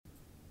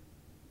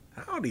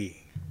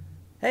Howdy.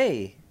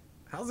 Hey,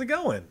 How's it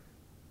going?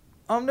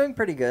 I'm doing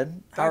pretty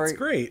good. That's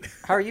great.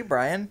 How are you,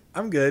 Brian?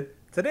 I'm good.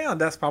 Today on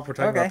Desk Pop, we're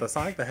talking Okay. about the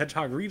Sonic the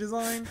Hedgehog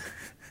redesign,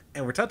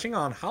 and we're touching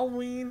on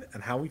Halloween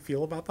and how we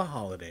feel about the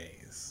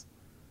holidays.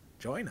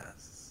 Join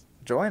us.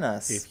 Join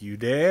us. If you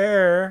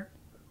dare.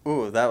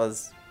 Ooh, that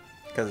was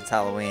because it's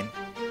Halloween.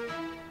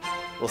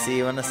 We'll see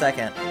you in a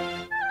second.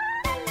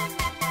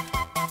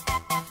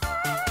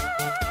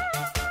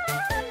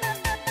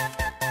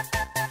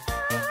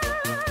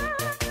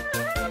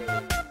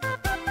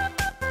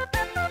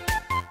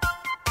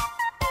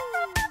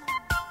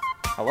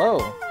 Hello.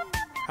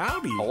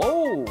 Howdy.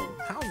 Hello.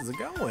 How's it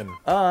going?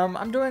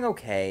 I'm doing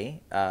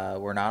okay.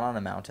 We're not on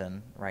a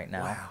mountain right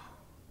now. Wow.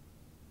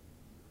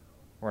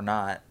 We're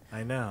not.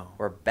 I know.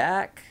 We're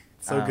back.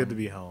 So good to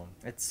be home.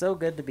 It's so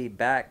good to be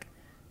back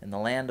in the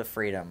land of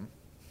freedom,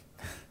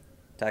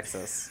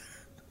 Texas.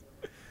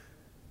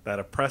 That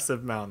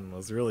oppressive mountain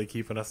was really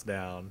keeping us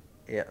down.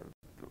 Yeah,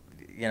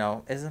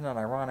 isn't it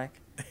ironic?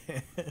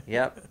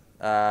 Yep.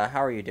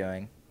 How are you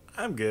doing?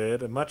 I'm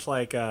good. And much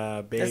like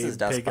Babe This is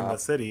Dust Pig in the Pop.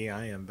 City,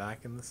 I am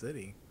back in the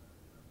city.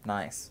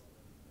 Nice.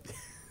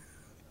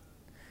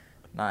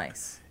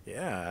 Nice.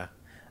 Yeah.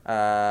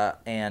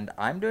 And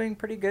I'm doing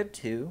pretty good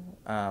too.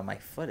 My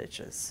foot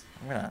itches.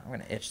 I'm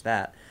gonna itch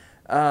that.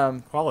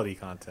 Quality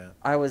content.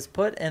 I was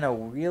put in a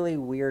really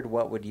weird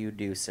what would you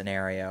do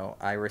scenario.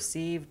 I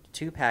received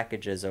 2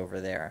 packages over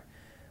there,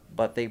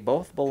 but they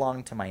both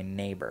belong to my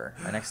neighbor,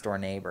 my next door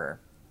neighbor.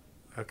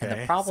 Okay.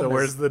 And the problem so is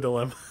where's the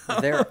dilemma?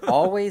 They're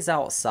always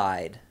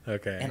outside.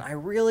 Okay. And I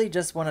really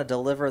just want to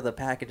deliver the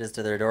packages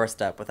to their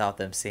doorstep without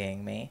them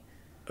seeing me.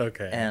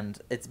 Okay. And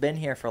it's been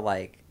here for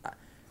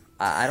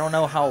I don't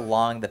know how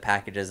long the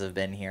packages have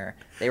been here.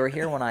 They were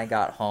here when I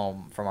got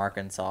home from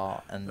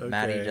Arkansas, and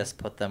Maddie Okay. just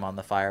put them on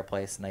the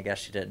fireplace, and I guess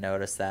she didn't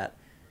notice that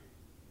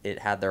it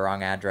had the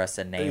wrong address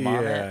and name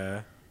on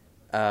it.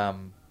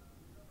 Well,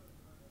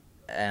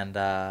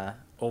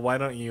 why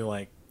don't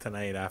you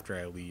tonight after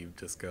I leave,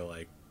 just go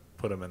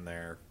put them in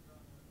their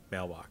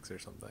mailbox or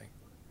something?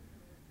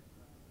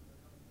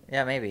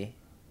 Yeah, maybe.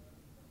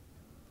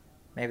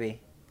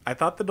 I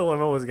thought the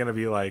dilemma was gonna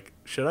be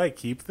should I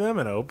keep them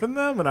and open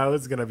them? And I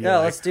was gonna be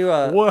Let's do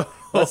a whoa.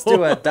 Let's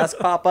do a Dust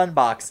Pop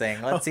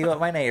unboxing. Let's see what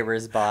my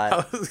neighbors bought.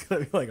 I was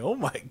gonna be oh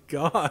my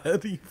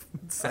god, you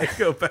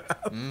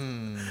psychopath.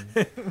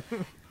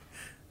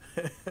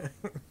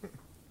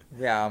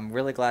 Yeah, I'm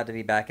really glad to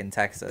be back in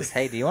Texas.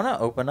 Hey, do you want to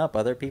open up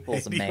other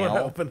people's Do you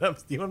mail? do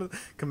you want to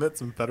commit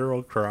some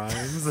federal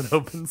crimes and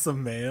open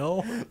some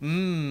mail?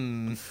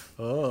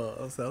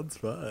 Oh, sounds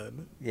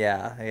fun.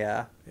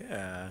 Yeah.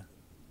 Yeah.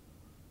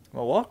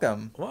 Well,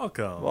 welcome.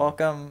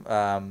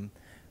 Welcome.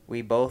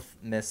 We both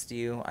missed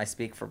you. I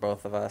speak for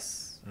both of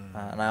us,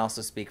 and I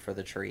also speak for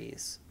the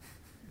trees.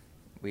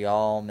 We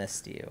all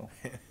missed you.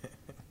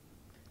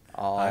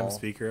 I'm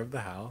Speaker of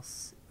the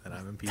House, and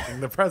I'm impeaching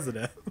the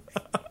president.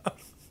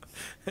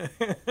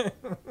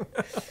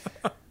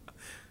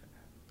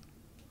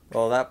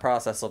 Well, that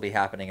process will be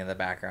happening in the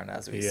background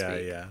as we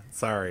speak. Yeah.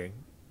 Sorry.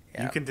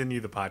 Yeah. You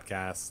continue the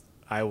podcast.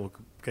 I will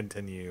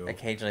continue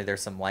Occasionally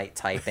there's some light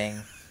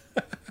typing.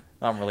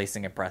 I'm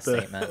releasing a press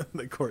statement.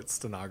 the court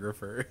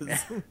stenographer.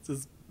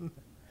 Just,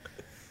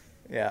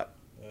 Yeah.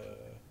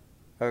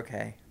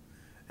 Okay.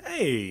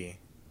 hey,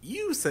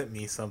 you sent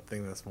me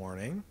something this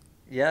morning.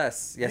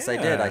 Yes, I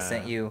did. I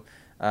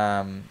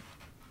Yeah.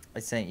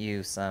 sent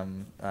you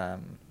some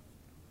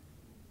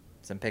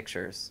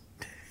pictures.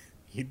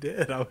 You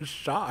did. I was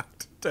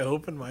shocked to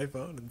open my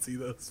phone and see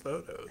those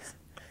photos.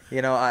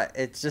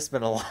 It's just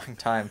been a long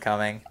time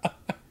coming.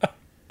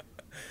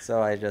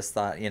 So I just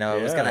thought, it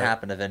was going to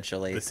happen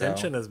eventually. The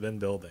tension has been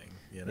building.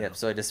 Yep.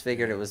 So I just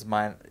figured it was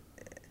mine.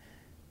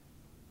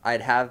 I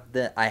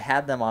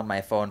had them on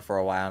my phone for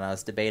a while, and I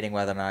was debating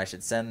whether or not I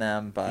should send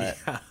them, but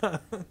Yeah.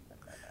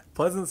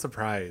 Pleasant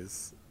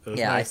surprise. It was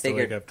yeah, nice to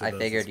wake I up to those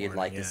figured this you'd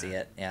morning. like to see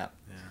it. Yeah.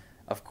 Yeah.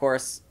 Of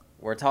course,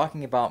 we're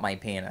talking about my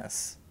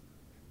penis.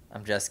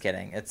 I'm just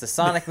kidding. It's a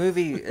Sonic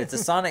movie. It's a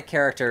Sonic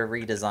character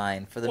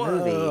redesign for the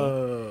movie.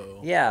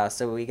 Whoa. Yeah,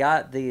 so we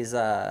got these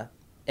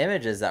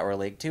images that were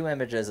leaked. 2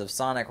 images of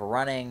Sonic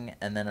running,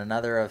 and then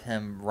another of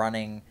him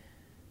running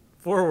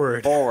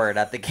Forward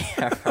at the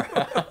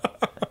camera.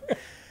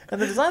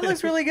 And the design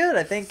looks really good.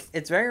 I think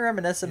it's very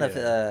reminiscent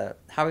of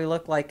how he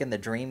looked like in the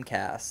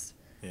Dreamcast.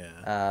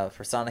 Yeah.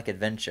 For Sonic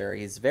Adventure.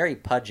 He's very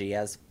pudgy,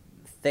 has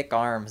thick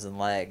arms and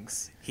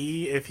legs.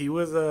 If he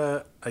was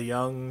a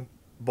young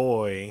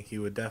boy, he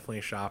would definitely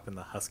shop in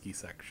the husky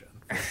section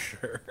for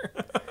sure.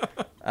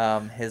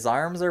 His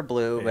arms are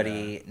blue, but Yeah.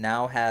 he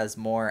now has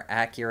more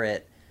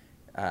accurate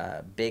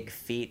big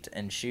feet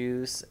and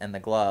shoes and the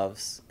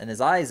gloves, and his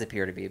eyes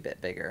appear to be a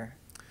bit bigger.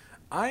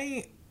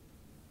 I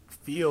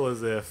feel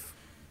as if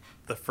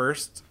the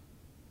first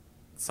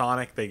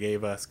Sonic they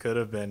gave us could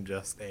have been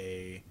just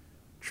a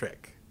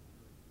trick.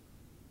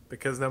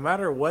 Because no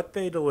matter what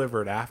they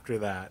delivered after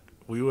that,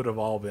 we would have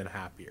all been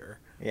happier.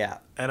 Yeah.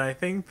 And I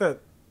think that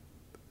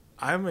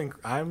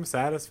I'm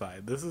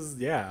satisfied. This is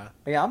Yeah,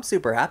 I'm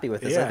super happy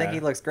with this. I think Yeah. he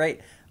looks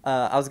great.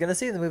 I was gonna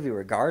see the movie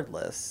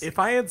regardless. If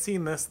I had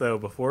seen this though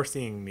before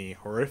seeing the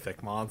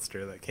horrific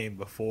monster that came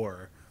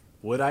before,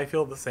 would I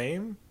feel the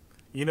same?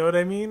 You know what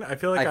I mean? I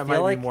feel like I I might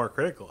feel like be more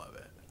critical of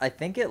it. I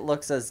think it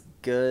looks as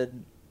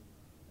good.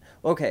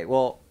 Okay,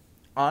 well,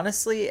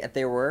 honestly, if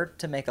they were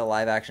to make a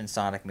live action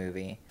Sonic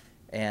movie,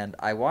 and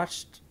I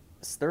watched,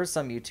 there was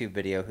some YouTube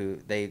video who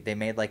they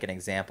made like an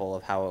example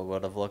of how it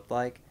would have looked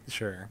like,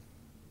 Sure.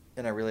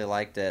 and I really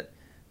liked it.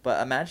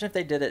 But imagine if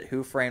they did it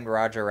Who Framed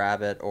Roger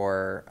Rabbit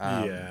or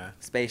Yeah.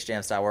 Space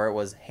Jam style, where it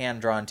was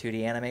hand drawn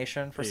 2D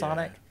animation for Yeah.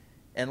 Sonic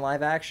in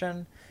live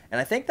action, and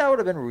I think that would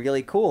have been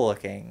really cool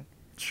looking.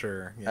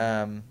 Sure.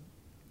 Yeah.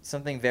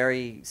 Something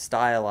very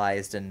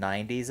stylized and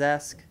 90s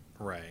esque.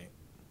 Right.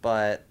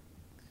 But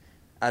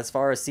as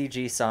far as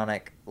CG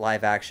Sonic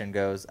live action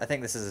goes, I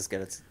think this is as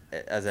good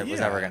as it was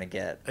Yeah. ever going to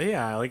get.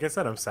 Yeah, like I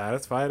said, I'm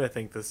satisfied. I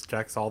think this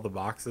checks all the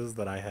boxes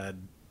that I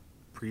had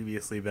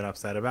previously been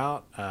upset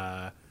about.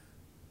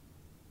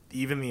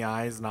 Even the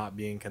eyes not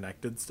being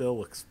connected still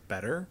looks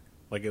better.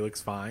 Like it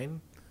looks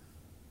fine.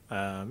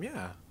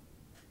 Yeah.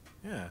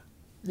 Yeah.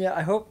 Yeah,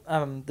 I hope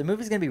the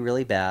movie's going to be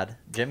really bad.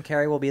 Jim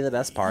Carrey will be the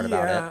best part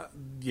about it.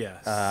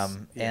 Yes.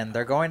 And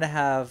they're going to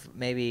have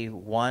maybe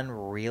one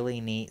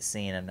really neat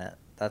scene in it.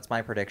 That's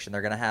my prediction.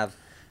 They're going to have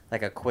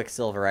like a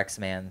Quicksilver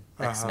X-Man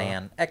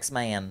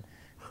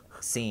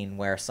scene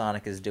where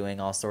Sonic is doing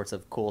all sorts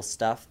of cool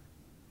stuff.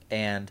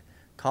 And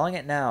calling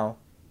it now,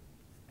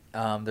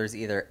 there's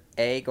either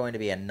A, going to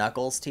be a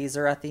Knuckles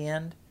teaser at the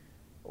end,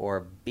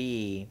 or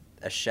B,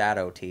 a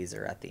Shadow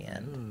teaser at the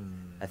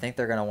end. I think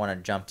they're going to want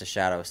to jump to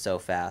Shadow so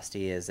fast.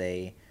 He is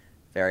a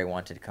very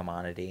wanted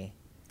commodity.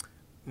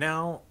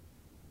 Now,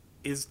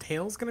 is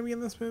Tails going to be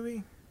in this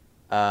movie?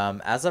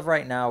 As of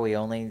right now, we've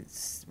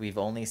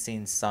only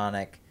seen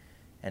Sonic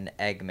and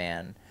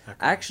Eggman. Okay.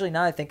 Actually,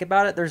 now I think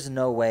about it, there's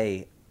no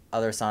way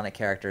other Sonic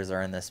characters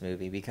are in this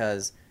movie,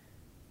 because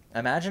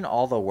imagine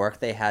all the work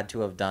they had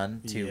to have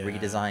done to Yeah.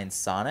 redesign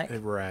Sonic.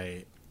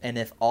 Right. And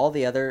if all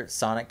the other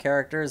Sonic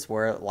characters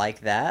were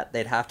like that,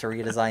 they'd have to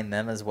redesign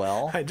them as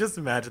well. I just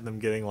imagine them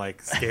getting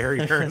like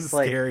scarier and It's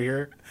like-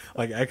 scarier,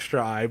 like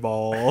extra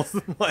eyeballs.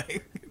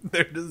 Like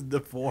they're just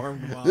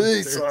deformed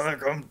monsters.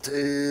 I'm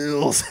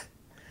Tails.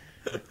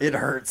 It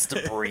hurts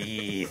to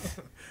breathe.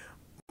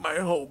 My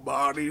whole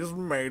body's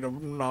made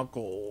of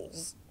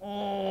knuckles.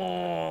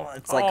 Oh,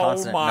 it's like Oh,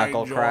 constant my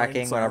knuckle cracking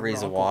joints are whenever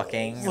he's knuckles.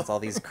 walking. It's all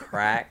these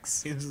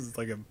cracks. He's just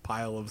like a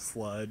pile of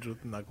sludge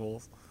with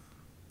knuckles.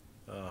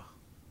 Ugh.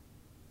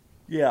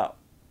 Yeah.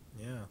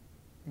 Yeah.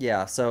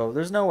 Yeah, so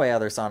there's no way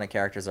other Sonic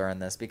characters are in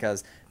this,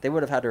 because they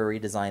would have had to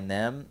redesign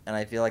them, and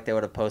I feel like they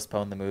would have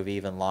postponed the movie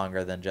even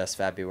longer than just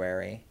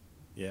February.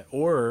 Yeah.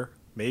 Or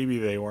maybe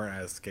they weren't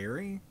as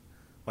scary.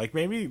 Like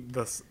maybe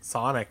the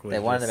Sonic was. They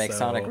wanted to just make so...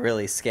 Sonic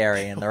really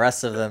scary, and the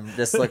rest of them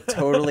just look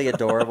totally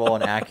adorable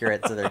and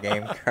accurate to their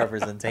game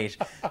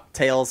representation.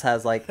 Tails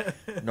has like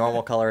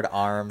normal colored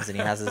arms, and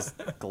he has his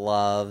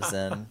gloves,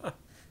 and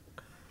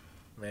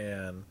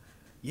Man.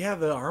 Yeah,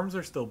 the arms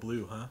are still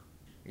blue, huh?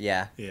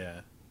 yeah.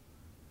 Yeah.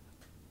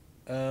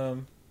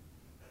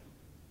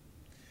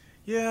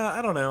 Yeah,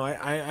 I don't know.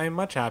 I'm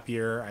much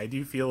happier. I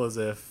do feel as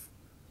if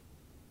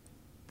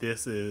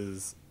this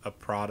is a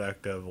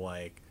product of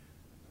like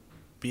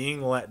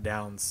being let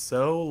down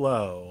so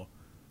low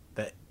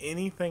that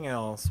anything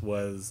else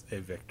was a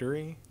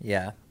victory,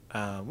 Yeah,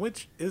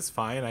 which is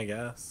fine, I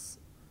guess.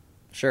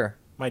 sure.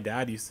 My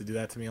dad used to do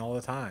that to me all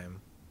the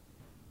time.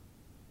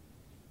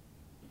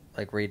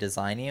 Like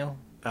redesign you,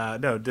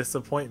 No,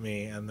 disappoint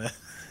me and then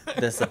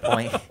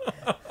disappoint.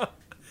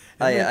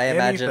 And then I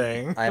imagine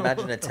anything. I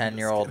imagine a I'm just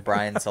 10-year-old kidding.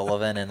 Brian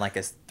Sullivan in like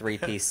a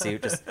 3-piece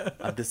suit. Just,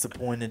 I'm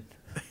disappointed.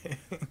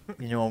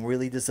 You know, I'm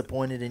really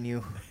disappointed in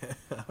you.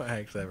 I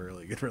actually have a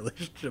really good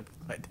relationship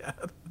with my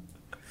dad.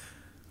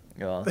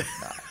 Well,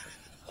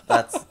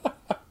 that's.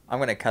 I'm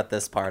gonna cut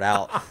this part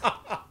out.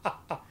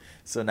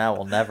 So now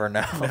we'll never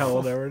know. Now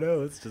we'll never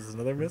know. It's just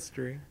another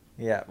mystery.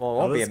 Yeah, well, it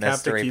won't I'll be a just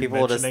have to mystery. keep People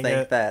will just mentioning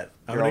think it. that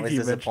I'm you're gonna always keep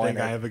mentioning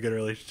disappointed. I have a good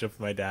relationship with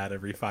my dad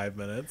every 5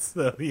 minutes,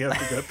 so you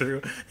have to go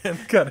through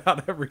and cut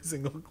out every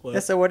single clip. Yeah,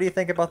 so what do you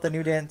think about the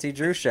new Nancy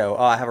Drew show?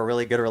 Oh, I have a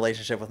really good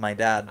relationship with my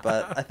dad,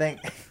 but I think,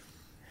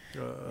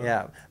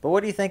 yeah. But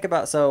what do you think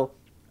about, so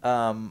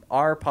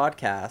our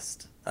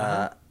podcast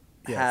Yes,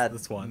 had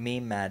this one.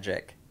 meme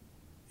magic.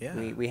 Yeah.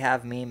 We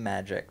have meme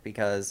magic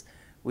because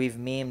we've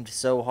memed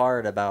so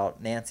hard about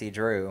Nancy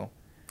Drew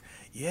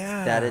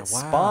Yeah. that it wow.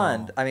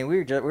 spawned. I mean, we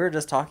were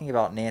just talking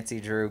about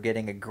Nancy Drew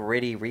getting a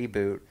gritty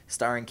reboot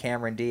starring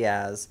Cameron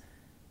Diaz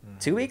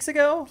 2 weeks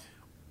ago.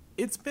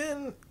 It's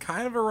been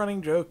kind of a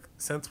running joke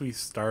since we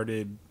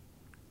started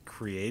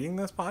creating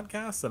this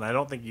podcast, and I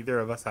don't think either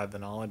of us had the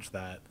knowledge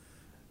that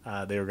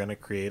they were going to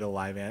create a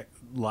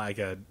like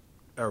a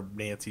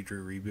Nancy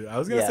Drew reboot. I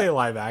was going to Yeah. say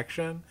live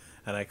action,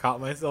 and I caught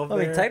myself I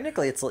there. mean,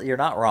 technically, you're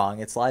not wrong.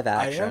 It's live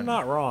action. I am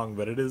not wrong,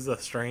 but it is a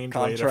strange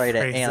Contrary way to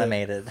phrase it.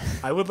 animated.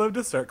 I would love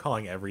to start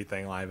calling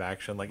everything live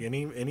action, like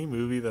any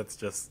movie that's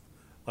just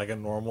like a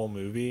normal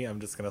movie, I'm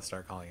just gonna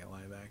start calling it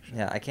live action.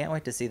 Yeah, I can't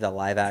wait to see the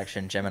live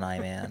action Gemini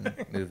Man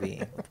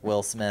movie with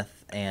Will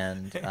Smith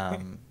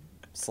and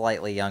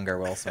slightly younger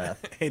Will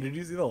Smith. Hey, did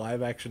you see the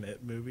live action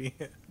It movie?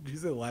 Did you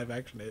see the live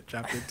action It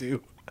Chapter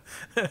 2?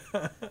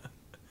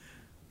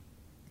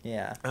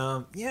 Yeah.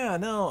 Yeah,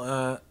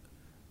 no,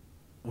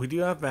 we do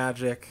have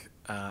magic.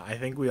 I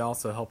think we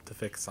also helped to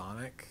fix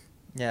Sonic.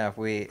 Yeah,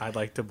 I'd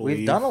like to believe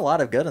we've done a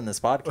lot of good in this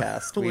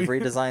podcast. We've We-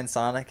 redesigned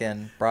Sonic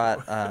and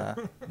brought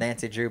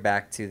Nancy Drew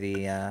back to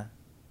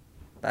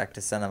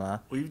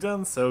cinema. We've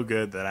done so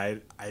good that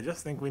I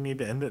just think we need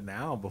to end it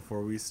now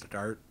before we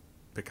start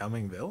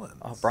becoming villains.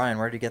 Oh, Brian,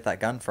 where'd you get that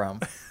gun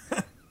from?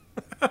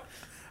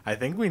 I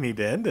think we need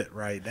to end it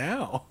right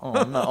now.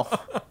 Oh no.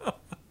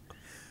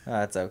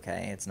 That's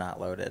okay. It's not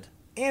loaded.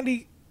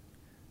 Andy,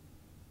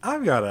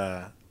 I've got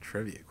a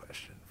trivia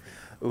question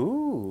for you.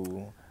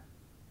 Ooh.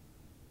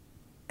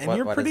 And What-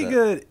 you're what pretty is it?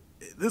 good.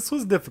 This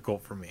was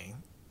difficult for me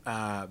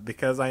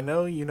because I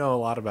know you know a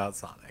lot about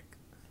Sonic.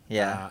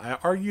 Yeah.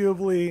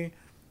 Arguably,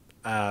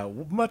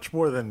 much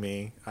more than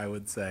me, I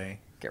would say.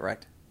 Get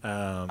wrecked.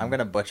 I'm I'm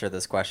gonna butcher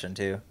this question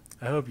too.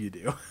 I hope you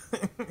do.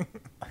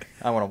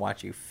 I want to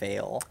watch you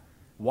fail.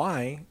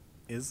 Why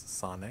is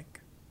Sonic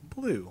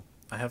blue?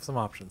 I have some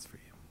options for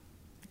you.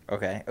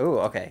 Okay. Ooh.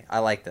 Okay. I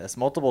like this.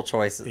 Multiple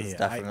choice is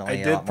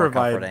definitely a lot more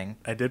comforting.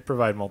 I did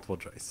provide multiple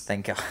choice.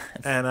 Thank God.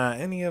 And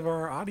any of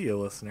our audio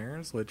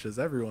listeners, which is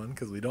everyone,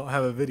 because we don't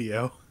have a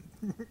video,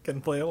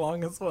 can play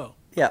along as well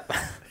Yep.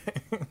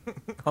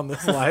 on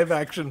this live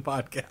action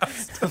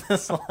podcast.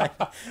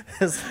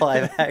 this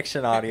live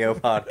action audio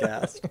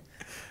podcast.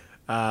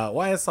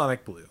 Why is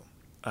Sonic blue?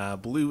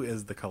 Blue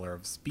is the color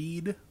of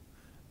speed,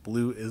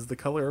 blue is the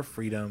color of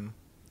freedom,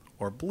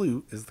 or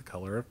blue is the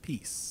color of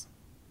peace.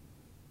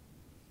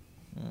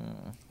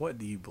 What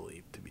do you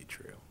believe to be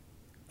true?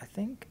 I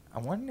think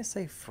I'm wanting to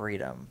say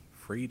freedom.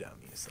 Freedom,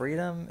 you said.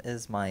 Freedom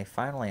is my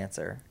final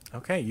answer.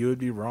 Okay, you would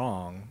be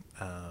wrong.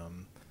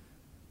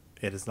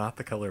 It is not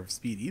the color of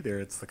speed either.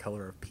 It's the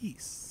color of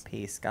peace.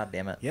 Peace. God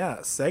damn it. Yeah,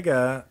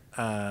 Sega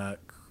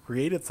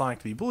created Sonic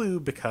to be blue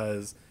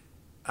because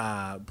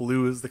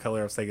blue is the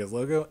color of Sega's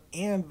logo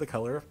and the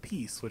color of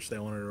peace, which they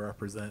wanted to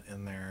represent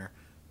in their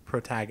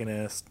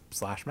protagonist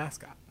 /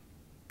 mascot.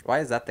 Why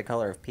is that the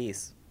color of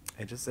peace?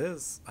 It just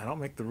is. I don't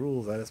make the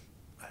rules. I just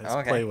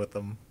Okay. play with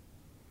them.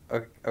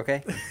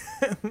 Okay.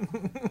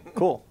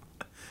 Cool.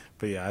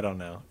 But yeah, I don't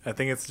know. I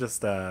think it's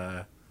just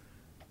I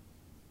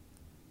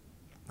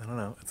don't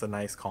know. It's a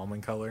nice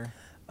calming color.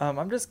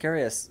 I'm just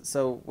curious.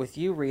 So, with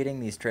you reading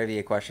these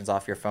trivia questions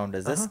off your phone,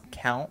 does this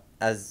count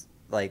as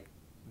like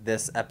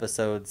this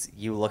episode's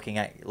you looking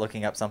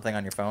up something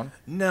on your phone?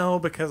 No,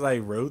 because I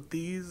wrote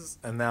these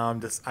and now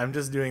I'm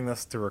just doing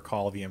this to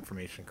recall the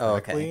information Oh,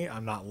 okay. correctly.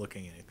 I'm not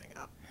looking anything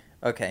up.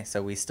 Okay,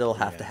 so we still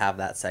have to Yeah. have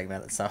that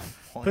segment at some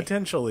point.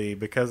 Potentially,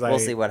 because We'll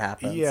see what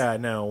happens. Yeah,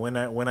 no. When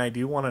I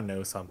do want to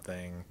know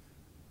something,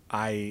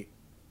 I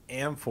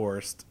am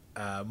forced,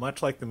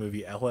 much like the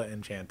movie Ella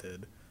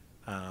Enchanted,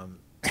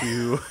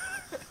 to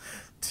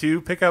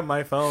to pick up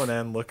my phone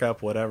and look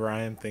up whatever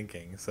I am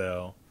thinking.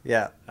 So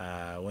Yeah.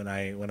 when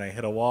I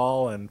hit a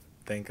wall and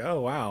think,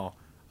 oh wow,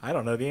 I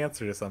don't know the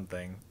answer to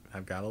something,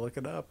 I've got to look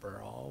it up, or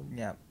I'll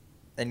Yeah.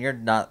 And you're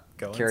not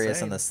Go curious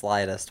insane. in the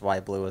slightest why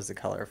blue is the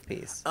color of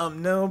peace.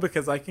 No,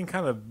 because I can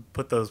kind of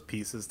put those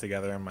pieces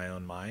together in my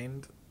own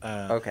mind.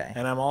 Okay.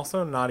 And I'm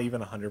also not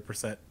even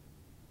 100%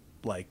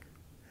 like,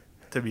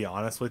 to be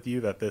honest with you,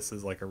 that this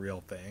is like a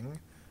real thing.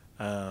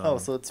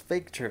 So it's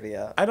fake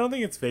trivia. I don't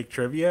think it's fake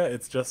trivia.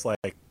 It's just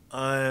like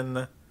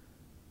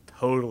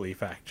totally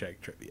fact check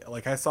trivia.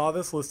 Like I saw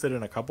this listed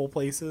in a couple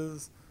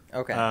places.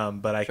 Okay.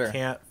 But I Sure.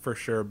 can't for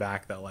sure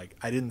back that. Like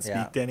I didn't speak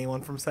Yeah. to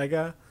anyone from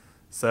Sega,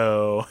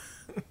 so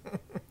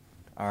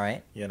All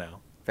right. you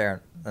know.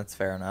 Fair. That's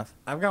fair enough.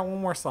 I've got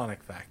one more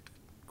Sonic fact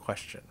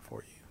question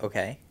for you.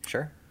 Okay.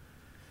 Sure.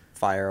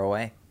 Fire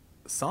away.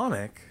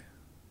 Sonic,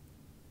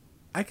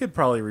 I could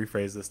probably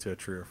rephrase this to a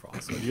true or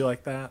false. Would you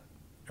like that?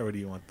 Or would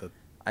you want the...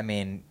 I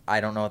mean, I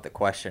don't know what the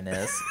question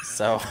is,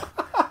 so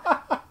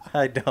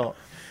I don't.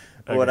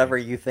 Okay. Whatever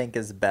you think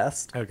is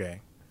best.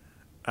 Okay.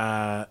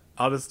 I'll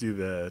just do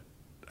the...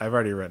 I've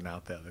already written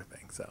out the other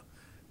thing. So,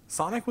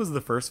 Sonic was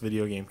the first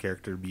video game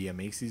character to be a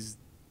Macy's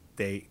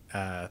Day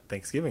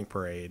Thanksgiving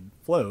Parade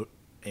float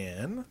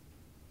in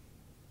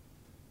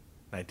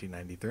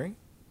 1993,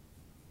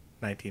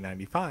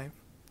 1995,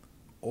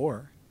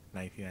 or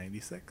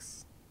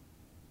 1996.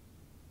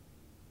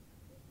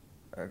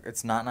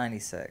 It's not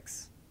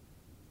 96.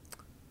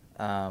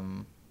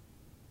 The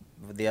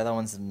other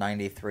one's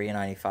 93 and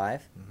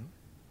 95. Mhm.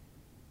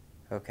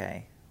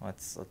 Okay,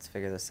 let's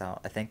figure this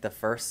out. I think the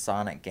first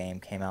Sonic game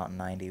came out in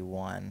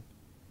 91,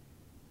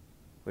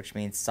 which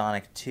means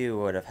Sonic 2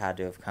 would have had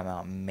to have come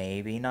out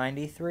maybe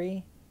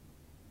 93.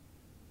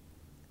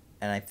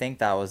 And I think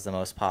that was the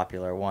most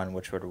popular one,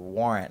 which would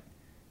warrant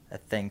a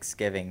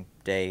Thanksgiving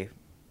Day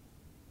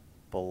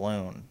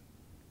balloon.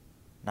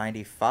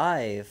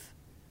 95,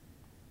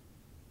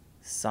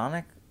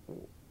 Sonic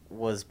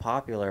was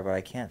popular, but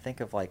I can't think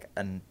of like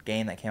a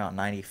game that came out in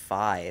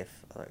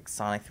 '95, like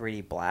Sonic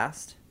 3D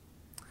Blast.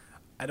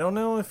 I don't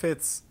know if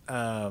it's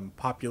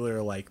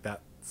popular like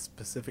that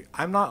specific.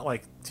 I'm not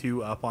like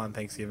too up on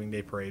Thanksgiving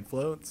Day parade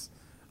floats.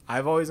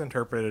 I've always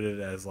interpreted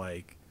it as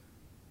like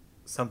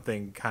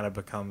something kind of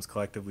becomes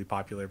collectively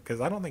popular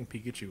because I don't think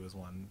Pikachu was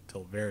one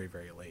till very,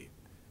 very late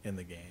in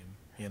the game,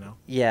 you know?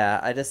 Yeah,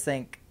 I just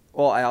think.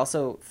 Well, I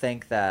also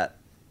think that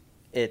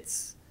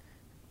it's.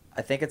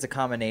 I think it's a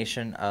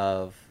combination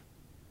of.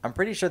 I'm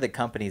pretty sure the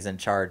company's in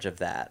charge of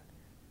that.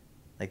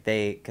 Like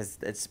because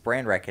it's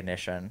brand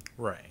recognition.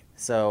 Right.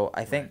 So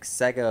I think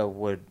Sega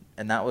would,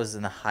 and that was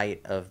in the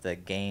height of the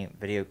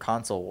video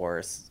console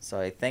wars. So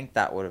I think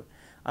that would have.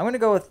 I'm gonna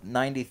go with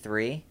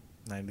 93.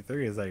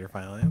 93, is that your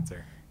final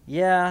answer?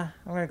 Yeah,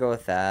 I'm gonna go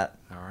with that.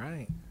 All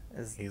right.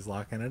 He's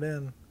locking it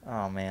in.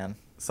 Oh man.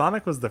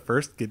 Sonic was the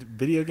first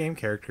video game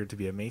character to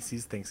be a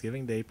Macy's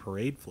Thanksgiving Day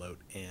parade float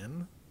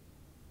in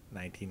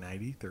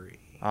 1993.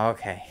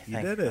 Okay.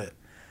 You did it.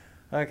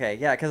 Okay,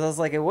 yeah, because I was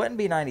like, it wouldn't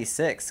be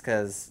 96,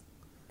 because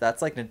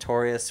that's like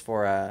notorious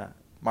for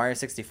Mario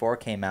 64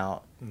 came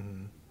out,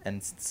 and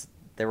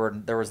there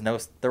was the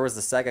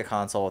Sega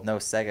console with no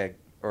Sega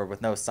or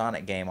with no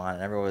Sonic game on it,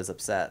 and everyone was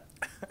upset.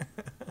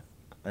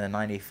 And then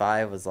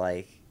 95 was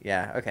like,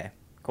 yeah, okay,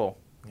 cool.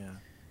 Yeah.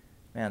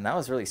 Man, that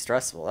was really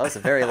stressful. That was a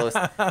very low.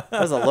 That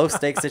was a low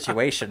stakes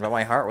situation, but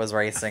my heart was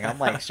racing. I'm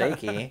like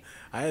shaky.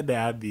 I had to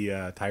add the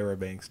Tyra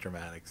Banks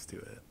dramatics to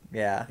it.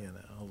 Yeah. You know,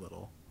 a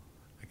little.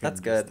 I That's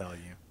couldn't good. just tell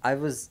you.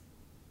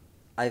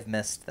 I've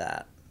missed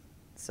that.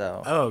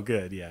 So. Oh,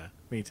 good. Yeah,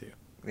 me too.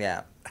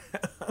 Yeah.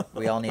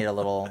 We all need a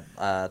little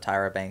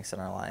Tyra Banks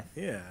in our life.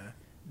 Yeah.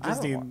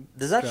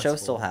 Does that show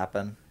still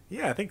happen?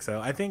 Yeah, I think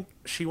so. I think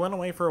she went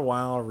away for a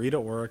while. Rita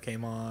Ora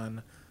came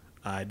on.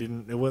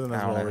 It wasn't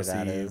as well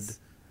received.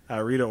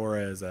 Rita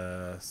Ora is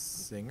a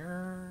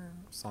singer,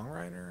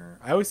 songwriter.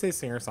 I always say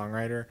singer,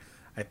 songwriter.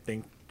 I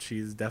think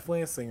she's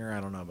definitely a singer.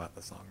 I don't know about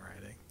the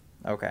songwriting.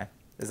 Okay.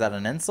 Is that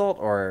an insult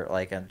or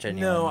like a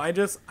genuine? No,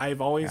 I've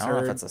always heard. I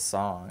don't know if it's a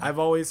song. I've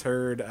always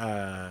heard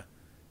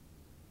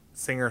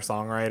singer,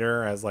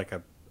 songwriter as like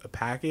a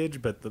package,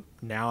 but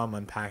now I'm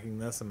unpacking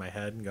this in my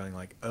head and going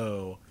like,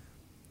 oh,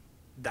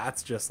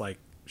 that's just like,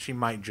 she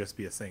might just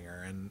be a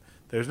singer. And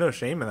there's no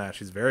shame in that.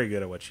 She's very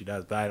good at what she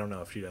does, but I don't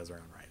know if she does her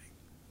own writing.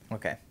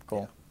 Okay,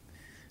 cool. Yeah.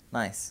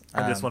 Nice.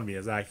 I just want to be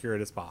as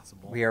accurate as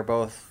possible. We are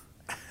both...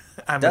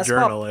 I'm a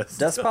journalist.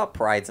 Despot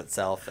prides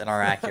itself in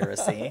our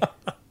accuracy.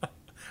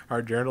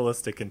 Our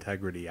journalistic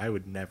integrity. I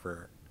would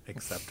never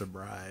accept a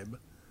bribe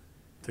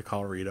to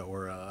call Rita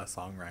Ora a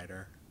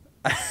songwriter.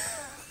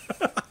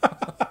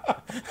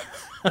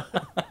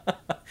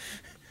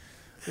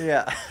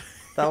 Yeah.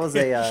 That was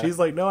a... She's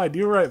like, no, I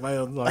do write my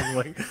own songs. I'm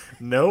like,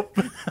 nope.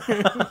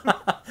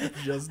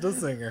 Just a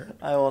singer.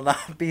 I will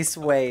not be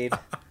swayed.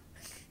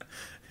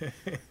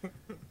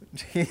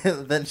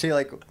 Then she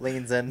like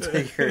leans in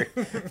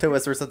to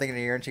whisper something in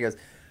your ear, and she goes,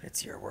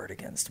 "It's your word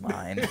against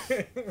mine."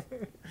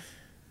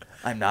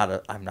 I'm not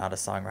a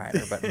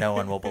songwriter, but no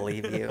one will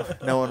believe you.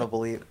 No one will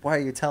believe. Why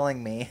are you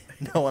telling me?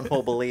 No one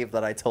will believe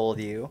that I told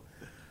you.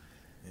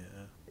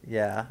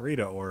 Yeah.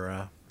 Rita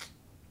Ora.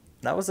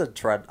 That was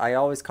I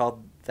always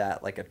called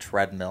that like a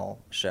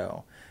treadmill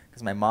show,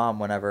 because my mom,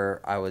 whenever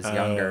I was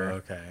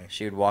younger,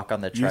 she would walk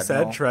on the treadmill. You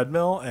said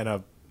treadmill,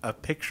 and a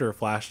picture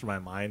flashed in my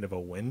mind of a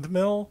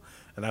windmill,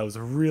 and I was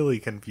really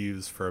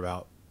confused for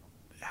about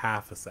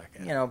half a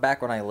second. You know,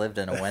 back when I lived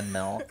in a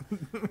windmill,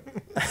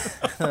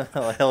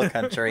 hill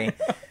country,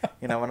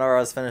 you know, whenever I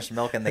was finished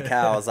milking the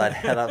cows, I'd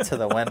head up to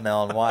the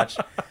windmill and watch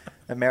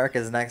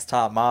America's Next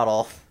Top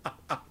Model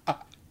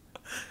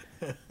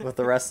with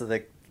the rest of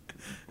the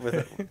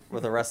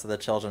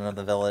children of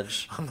the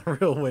village. On the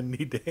real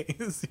windy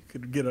days, you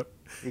could get a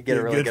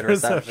really good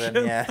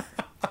reception. Yeah.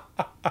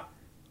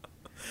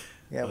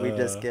 Yeah, we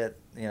just get,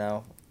 you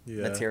know,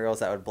 materials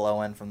that would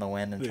blow in from the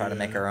wind and try to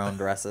make our own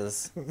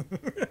dresses.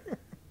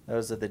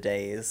 Those are the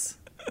days.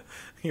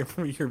 Your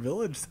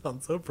village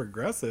sounds so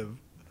progressive.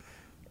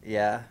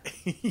 Yeah.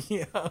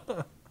 Yeah.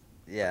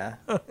 Yeah.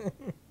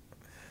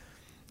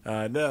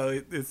 No,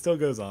 it still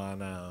goes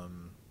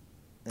on.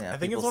 Yeah, I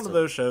think it's one of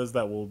those shows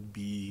that will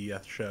be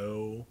a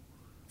show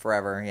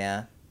forever.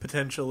 Yeah.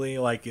 Potentially,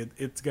 like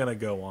it's gonna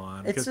go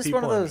on because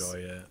people enjoy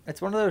it.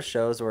 It's one of those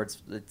shows where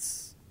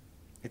it's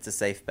a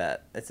safe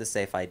bet. It's a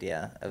safe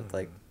idea of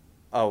like,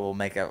 oh, we'll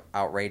make an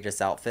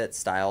outrageous outfit.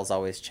 Style's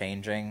always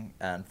changing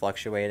and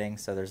fluctuating,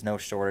 so there's no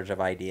shortage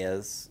of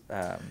ideas.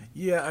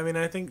 Yeah, I mean,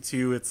 I think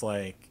too, it's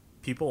like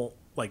people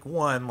like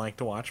like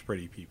to watch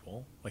pretty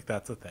people, like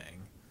that's a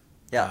thing.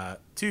 Yeah.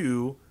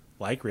 2,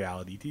 like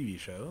reality TV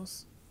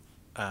shows.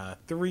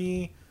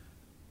 3,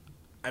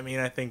 I mean,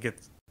 I think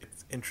it's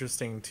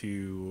interesting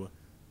to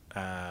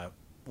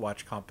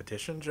watch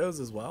competition shows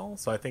as well.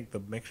 So I think the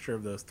mixture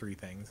of those 3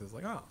 things is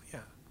like, oh,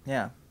 yeah.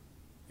 Yeah.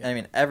 I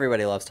mean,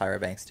 everybody loves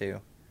Tyra Banks, too.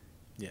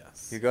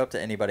 Yes. You go up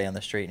to anybody on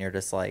the street and you're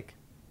just like,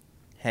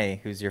 hey,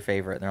 who's your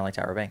favorite? And they're like,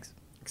 Tyra Banks.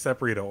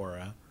 Except Rita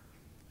Ora.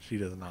 She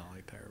does not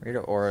like Tyra Banks. Rita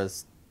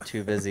Ora's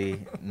too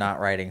busy not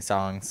writing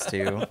songs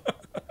to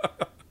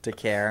to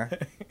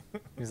care.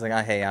 He's like,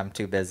 hey, I'm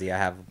too busy. I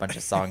have a bunch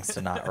of songs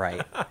to not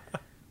write.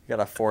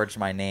 Gotta forge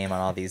my name on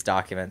all these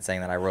documents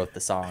saying that I wrote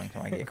the song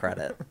so I get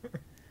credit.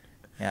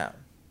 Yeah.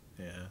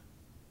 Yeah.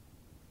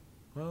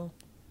 Well.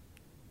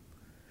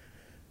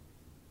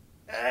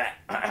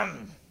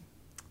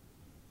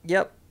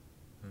 Yep.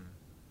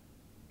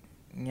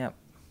 Yep.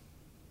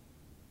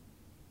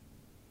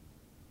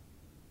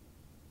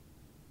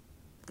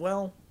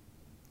 Well,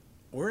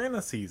 we're in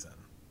a season.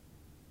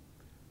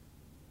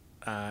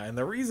 And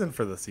the reason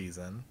for the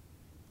season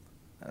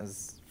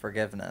As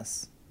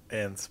forgiveness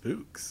and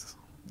spooks.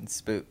 and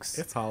spooks.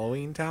 It's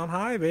Halloween Town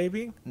High,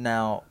 baby.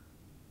 Now,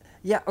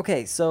 yeah,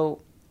 okay,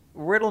 so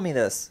riddle me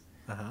this.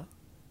 Uh-huh.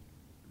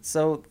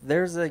 So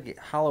there's a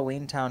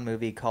Halloween Town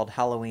movie called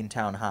Halloween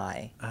Town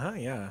High. Uh-huh,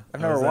 yeah. I've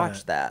I never was in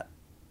watched it. that.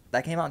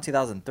 That came out in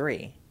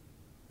 2003.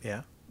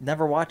 Yeah.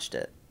 Never watched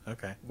it.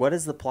 Okay. What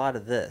is the plot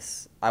of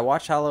this? I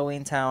watched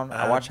Halloween Town.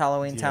 I watched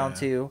Halloween Town yeah.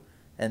 2.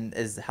 And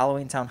is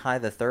Halloween Town High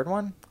the third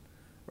one?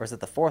 Or is it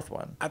the fourth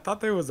one? I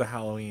thought there was a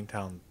Halloween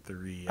Town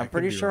 3. I'm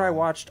pretty sure I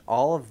watched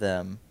all of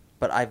them,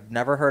 but I've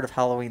never heard of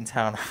Halloween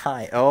Town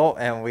High. Oh,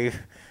 and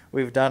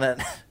we've done it.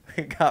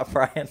 We got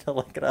Brian to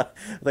look it up.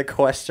 The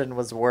question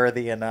was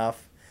worthy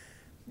enough.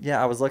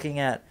 Yeah, I was looking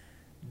at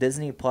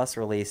Disney Plus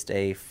released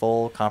a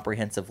full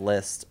comprehensive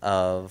list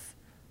of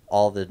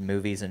all the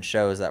movies and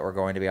shows that were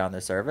going to be on their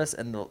service,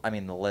 and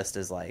the list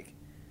is like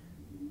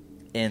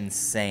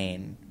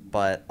insane.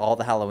 But all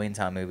the Halloween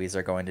Town movies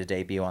are going to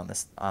debut on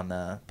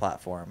the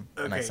platform,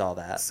 and I Okay, saw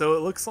that. So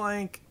it looks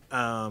like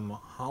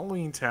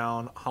Halloween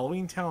Town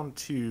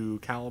 2,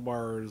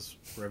 Calabar's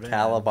Revenge.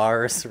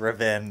 Calabar's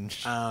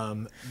Revenge.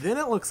 Then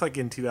it looks like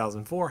in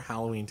 2004,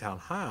 Halloween Town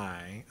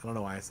High. I don't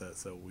know why I said it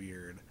so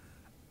weird.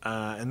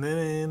 And then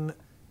in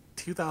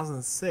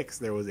 2006,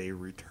 there was a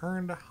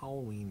Return to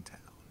Halloween Town,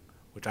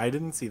 which I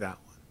didn't see that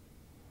one.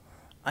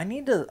 I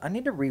need to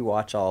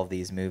rewatch all of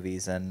these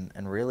movies and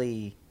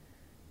really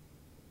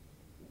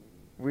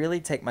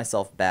take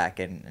myself back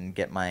and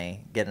get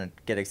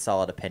a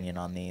solid opinion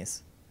on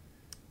these.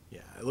 Yeah,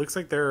 it looks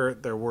like there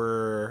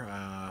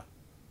were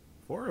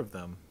 4 of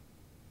them.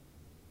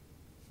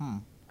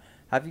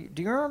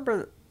 Do you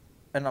remember?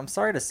 And I'm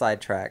sorry to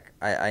sidetrack.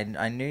 I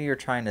knew you were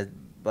trying to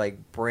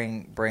like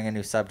bring a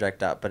new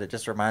subject up, but it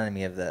just reminded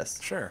me of this.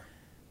 Sure.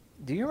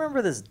 Do you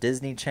remember this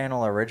Disney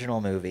Channel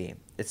original movie?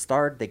 It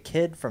starred the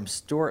kid from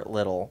Stuart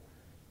Little,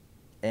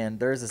 and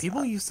there's this.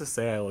 People used to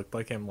say I looked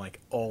like him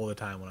like all the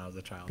time when I was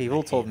a child.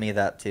 People told me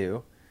that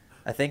too.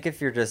 I think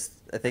if you're just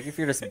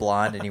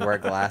blonde and you wear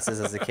glasses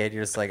as a kid,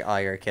 you're just like, oh,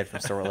 you're a kid from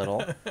Stuart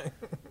Little.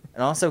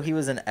 And also, he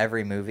was in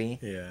every movie.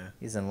 Yeah.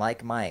 He's in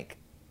Like Mike.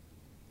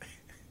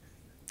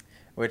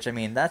 Which, I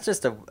mean, that's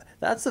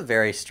a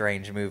very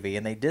strange movie,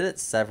 and they did it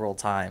several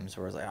times.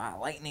 Where it's like,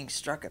 lightning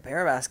struck a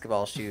pair of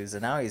basketball shoes,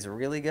 and now he's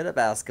really good at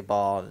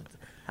basketball.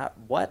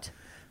 What?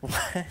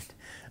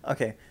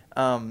 Okay.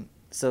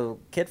 So,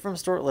 kid from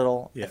Stuart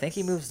Little. Yes. I think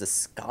he moves to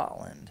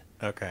Scotland.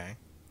 Okay.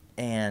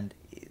 And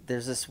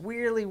there's this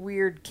really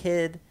weird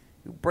kid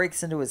who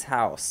breaks into his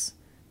house.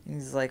 And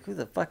he's like, who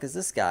the fuck is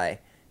this guy?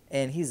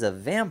 And he's a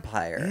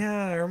vampire.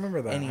 Yeah, I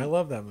remember that. I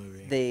love that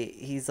movie.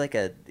 He's like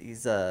a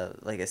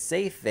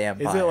safe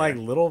vampire. Is it like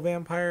Little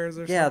Vampires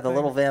or something? Yeah, the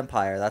Little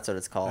Vampire. That's what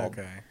it's called.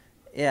 Okay.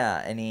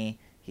 Yeah, and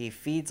he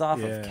feeds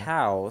off of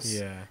cows.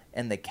 Yeah.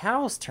 And their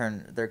cows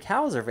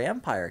are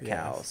vampire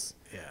cows.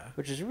 Yes. Yeah.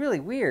 Which is really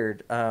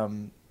weird.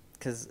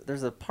 Because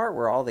there's a part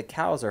where all the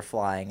cows are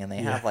flying and they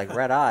have like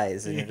red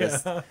eyes, and you're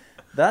just.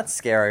 That's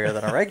scarier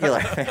than a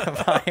regular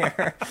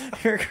vampire.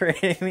 You're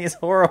creating these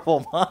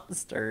horrible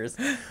monsters.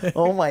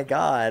 Oh my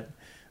god.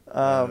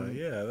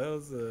 Yeah, that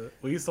was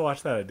we used to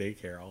watch that at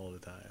daycare all the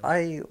time.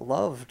 I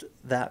loved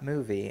that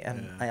movie,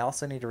 and Yeah. I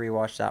also need to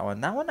rewatch that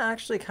one. That one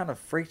actually kind of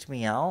freaked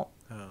me out.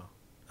 Oh.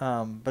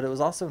 But it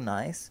was also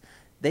nice.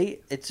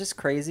 It's just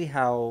crazy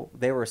how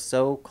they were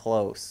so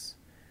close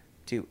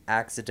to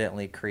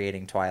accidentally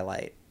creating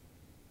Twilight.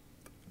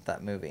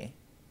 That movie.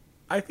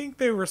 I think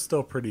they were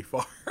still pretty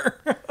far.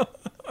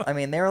 I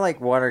mean, they were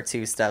like 1 or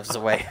 2 steps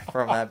away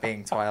from that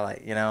being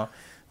Twilight, you know?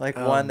 Like,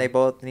 one, they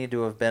both need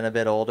to have been a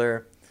bit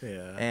older.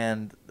 Yeah.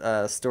 And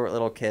Stuart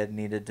Little Kid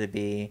needed to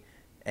be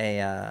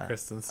a...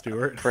 Kristen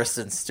Stewart.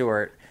 Kristen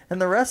Stewart.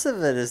 And the rest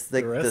of it is...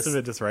 The rest of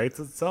it just writes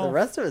itself. The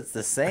rest of it's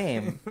the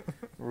same,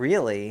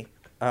 really.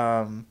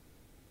 I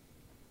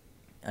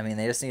mean,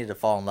 they just needed to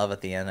fall in love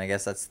at the end. I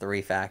guess that's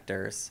 3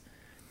 factors.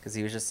 Because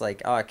he was just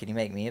like, oh, can you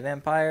make me a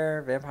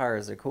vampire?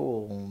 Vampires are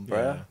cool,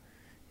 bruh. Yeah.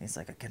 He's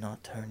like, I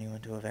cannot turn you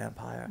into a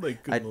vampire. They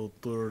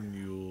cannot turn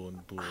you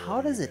into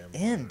How does it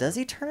end? Does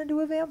he turn into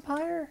a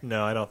vampire?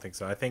 No, I don't think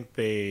so. I think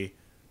I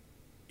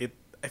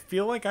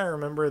feel like I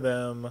remember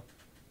them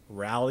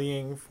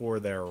rallying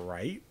for their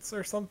rights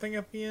or something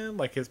at the end.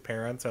 Like his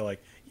parents are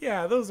like,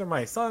 yeah, those are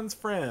my son's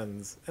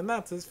friends, and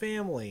that's his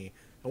family,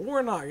 and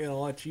we're not going to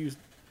let you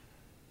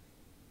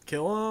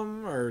kill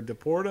him or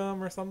deport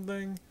him or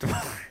something.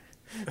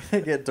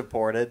 They get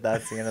deported.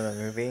 That's the end of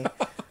the movie.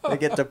 They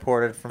get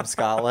deported from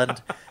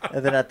Scotland.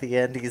 And then at the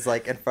end, he's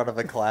like in front of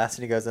a class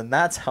and he goes, and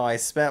that's how I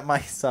spent my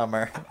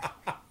summer.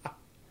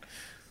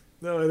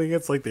 No, I think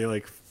it's like they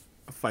like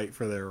fight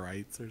for their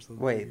rights or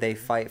something. Wait, they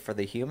fight for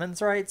the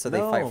humans' rights, or they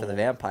fight for the No,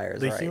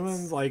 vampires' the rights?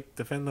 humans like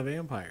defend the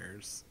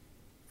vampires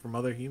from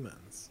other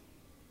humans.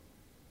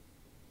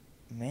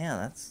 Man,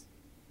 that's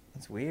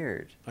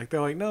weird. Like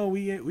they're like, no,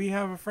 we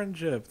have a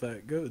friendship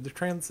that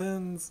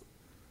transcends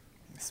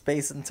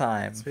Space and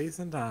time. space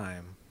and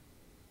time.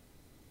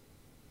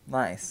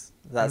 Nice.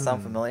 Does that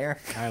sound familiar?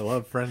 I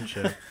love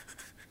friendship.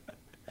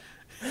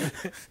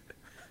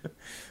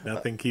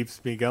 Nothing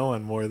keeps me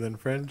going more than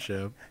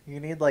friendship. You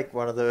need like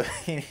one of the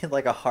you need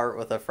like a heart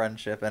with a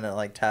friendship in it,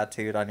 like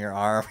tattooed on your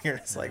arm. You're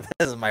just like,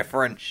 this is my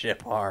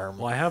friendship arm.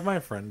 Well, I have my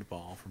friend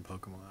ball from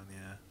Pokemon.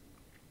 Yeah.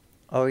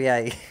 Oh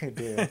yeah, you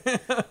do.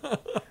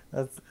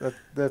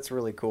 That's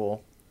really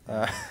cool.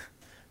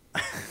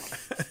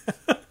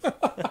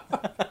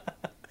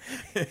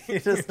 You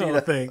just need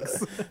a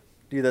thanks.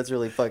 Dude, that's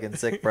really fucking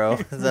sick, bro.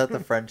 Is that the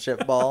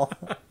friendship ball?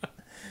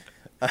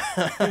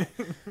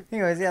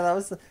 Anyways, yeah,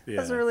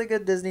 that's a really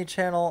good Disney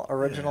Channel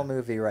original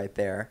movie right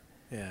there.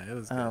 Yeah, it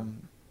was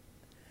good.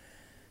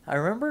 I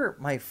remember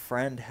my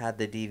friend had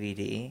the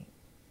DVD.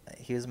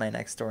 He was my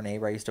next door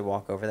neighbor. I used to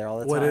walk over there all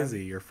the time. What is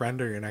he? Your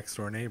friend or your next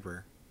door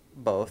neighbor?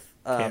 Both.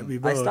 Can't be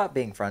both. I stopped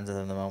being friends with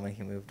him the moment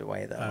he moved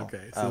away, though.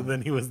 Okay, so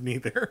then he was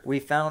neither. We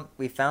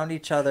found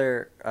each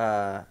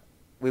other.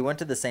 We went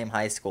to the same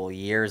high school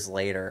years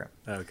later.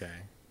 Okay.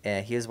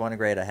 And he was one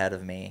grade ahead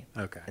of me.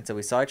 Okay. And so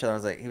we saw each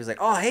other. He was like,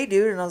 "Oh, hey,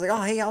 dude," and I was like,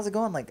 "Oh, hey, how's it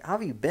going? Like, how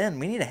have you been?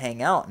 We need to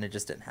hang out." And it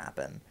just didn't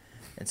happen.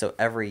 And so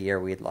every year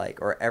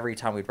or every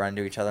time we'd run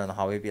into each other in the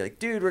hall, we'd be like,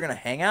 "Dude, we're gonna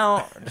hang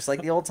out just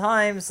like the old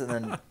times." And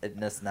then it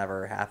just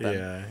never happened.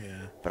 Yeah,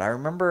 yeah. But I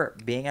remember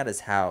being at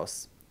his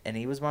house, and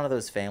he was one of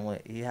those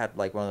He had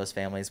like one of those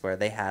families where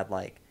they had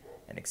like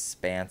an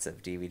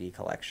expansive DVD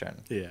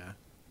collection. Yeah.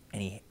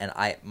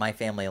 My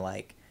family,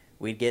 like,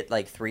 we'd get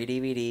like 3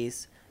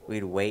 DVDs.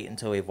 We'd wait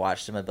until we've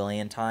watched them a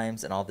billion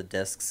times and all the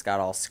discs got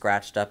all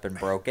scratched up and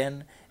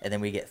broken, and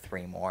then we get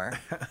 3 more.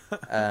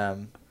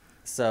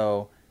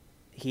 So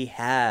he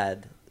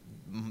had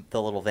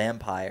the little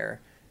vampire,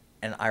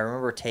 and I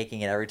remember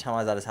taking it every time I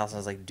was at his house, and I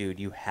was like,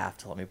 "Dude, you have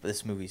to let me.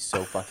 This movie's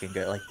so fucking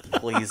good. Like,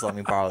 please let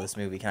me borrow this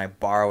movie. Can I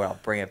borrow it? I'll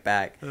bring it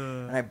back."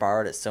 And I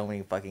borrowed it so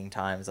many fucking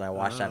times, and I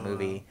watched that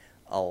movie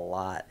a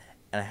lot,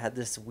 and I had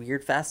this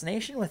weird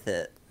fascination with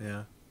it.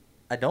 Yeah.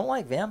 I don't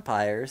like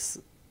vampires.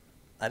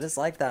 I just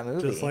like that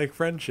movie. Just like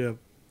friendship.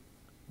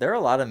 There are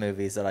a lot of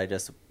movies that I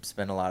just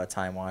spend a lot of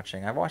time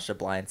watching. I've watched The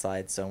Blind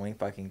Side so many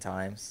fucking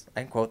times.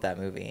 I can quote that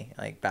movie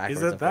like backwards.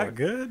 Is it and that forward.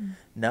 good?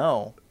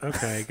 No.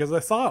 Okay, because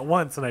I saw it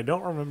once and I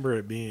don't remember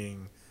it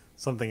being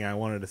something I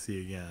wanted to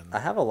see again. I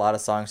have a lot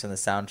of songs from the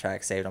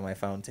soundtrack saved on my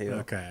phone too.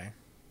 Okay.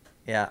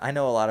 Yeah, I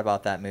know a lot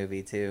about that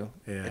movie too.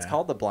 Yeah. It's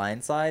called The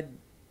Blind Side,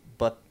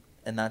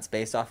 and that's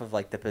based off of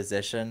like the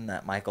position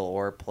that Michael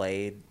Orr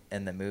played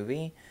in the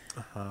movie.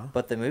 Uh-huh.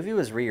 But the movie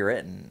was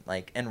rewritten.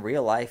 Like, in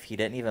real life, he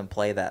didn't even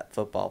play that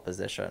football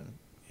position.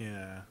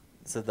 Yeah.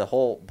 So the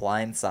whole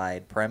Blind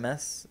Side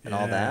premise and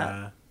all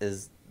that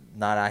is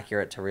not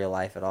accurate to real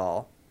life at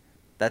all.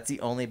 That's the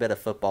only bit of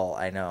football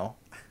I know,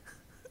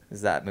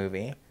 is that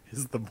movie.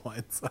 Is The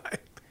Blind Side.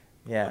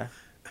 Yeah.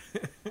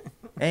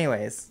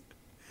 Anyways,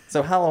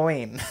 so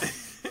Halloween.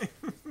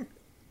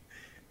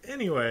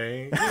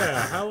 Anyway,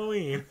 yeah,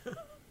 Halloween.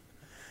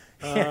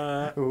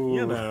 Ooh.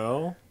 You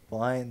know.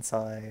 Blind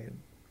Side.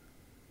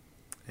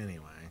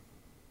 Anyway.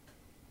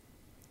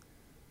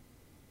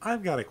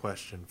 I've got a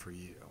question for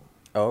you.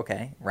 Oh,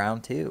 okay.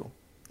 Round 2.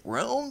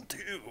 Round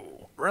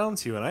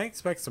 2, and I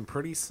expect some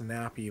pretty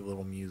snappy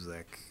little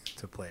music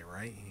to play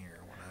right here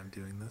when I'm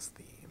doing this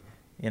theme.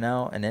 You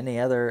know, in any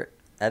other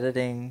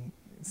editing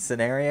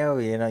scenario,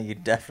 you know, you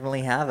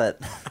definitely have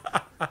it.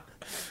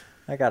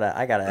 I gotta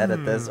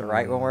edit this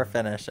right when we're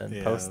finished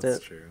and post that's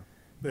it. True.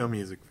 No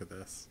music for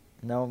this.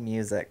 No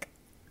music.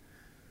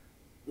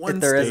 One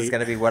if there is, state, it's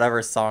gonna be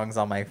whatever songs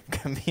on my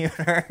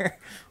computer.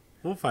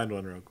 We'll find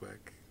one real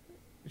quick.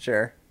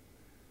 Sure.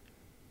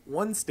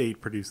 One state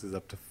produces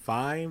up to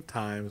 5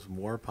 times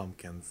more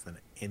pumpkins than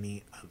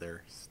any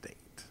other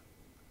state.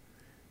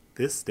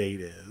 This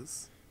state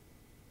is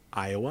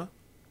Iowa,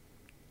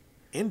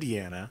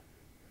 Indiana,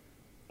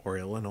 or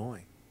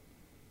Illinois.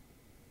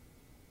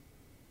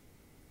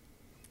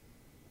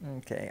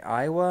 Okay,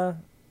 Iowa,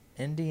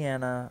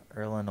 Indiana,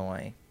 or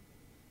Illinois.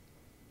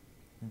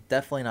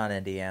 Definitely not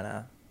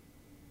Indiana.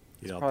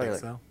 You don't Probably think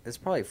so? It's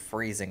probably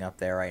freezing up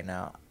there right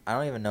now. I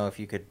don't even know if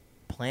you could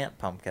plant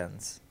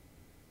pumpkins.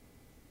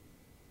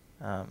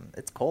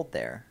 It's cold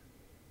there.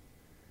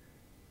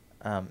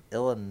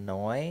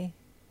 Illinois?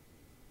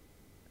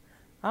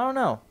 I don't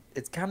know.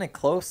 It's kind of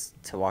close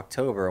to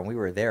October, and we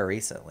were there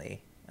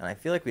recently. And I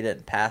feel like we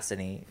didn't pass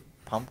any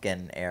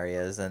pumpkin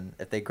areas. And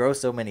if they grow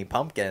so many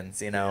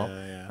pumpkins, you know,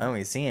 Yeah. I don't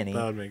really see any.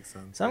 That would make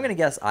sense. So I'm going to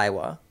guess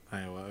Iowa.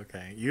 Iowa,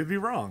 okay. You'd be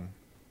wrong.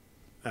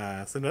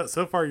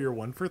 So far you're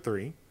 1 for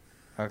 3.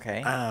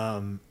 Okay.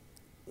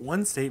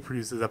 One state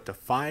produces up to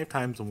 5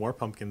 times more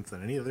pumpkins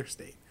than any other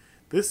state.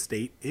 This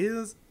state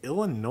is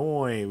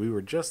Illinois. We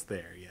were just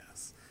there,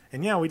 yes.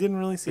 And yeah, we didn't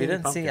really see We any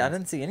didn't pumpkins. see. I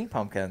didn't see any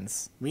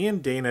pumpkins. Me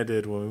and Dana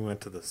did when we went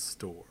to the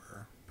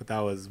store, but that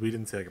was we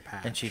didn't see like a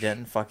patch. And she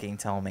didn't fucking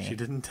tell me. She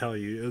didn't tell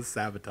you. It was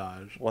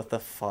sabotage. What the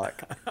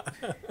fuck?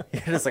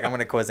 You're just like, I'm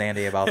gonna quiz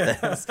Andy about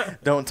this.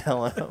 Don't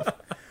tell him.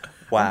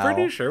 Wow. I'm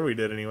pretty sure we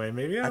did anyway.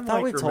 Maybe I I'm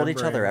thought like we told each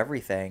other remembering.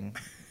 everything.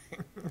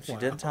 She Wow.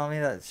 didn't tell me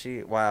that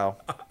she. Wow.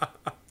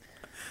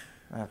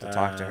 I have to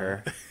talk to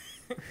her.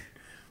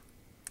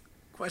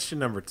 Question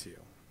number 2.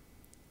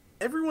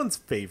 Everyone's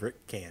favorite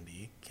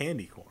candy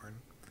corn,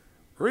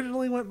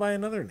 originally went by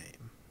another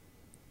name.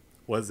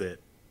 Was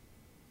it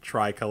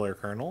tricolor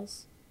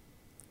kernels,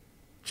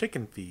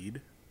 chicken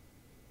feed,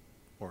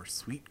 or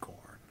sweet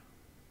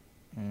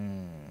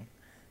corn?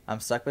 I'm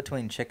stuck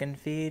between chicken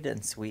feed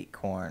and sweet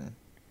corn.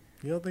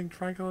 You don't think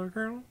tricolor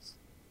kernels?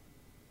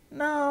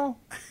 No,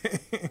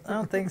 I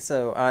don't think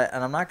so.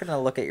 And I'm not going to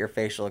look at your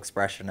facial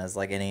expression as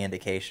like any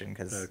indication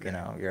because Okay. you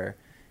know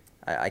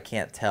I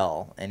can't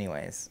tell.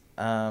 Anyways,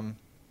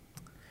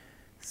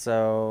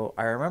 so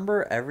I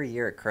remember every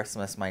year at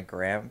Christmas, my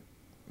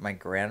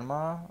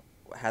grandma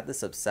had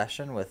this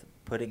obsession with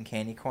putting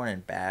candy corn in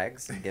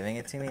bags and giving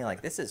it to me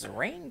like this is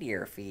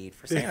reindeer feed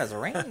for Santa's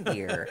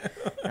reindeer,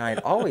 and I'd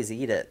always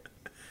eat it.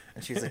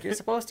 And she's like, "You're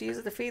supposed to use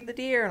it to feed the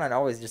deer," and I'd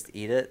always just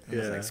eat it. And I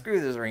was Yeah. like, "Screw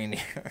this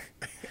reindeer."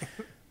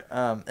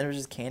 And it was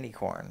just candy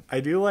corn. I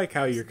do like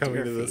how you're coming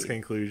Deer to this feed.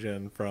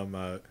 conclusion from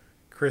a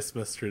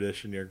Christmas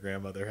tradition your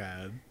grandmother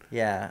had.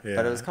 Yeah, but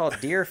Yeah. it was called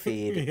deer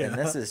feed, Yeah. and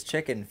this is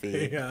chicken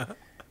feed. Yeah.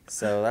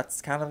 So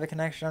that's kind of a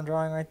connection I'm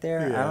drawing right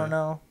there. I Yeah. don't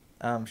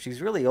know. She's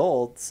really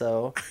old,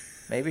 so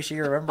maybe she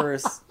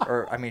remembers,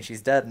 or I mean,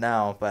 she's dead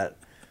now, but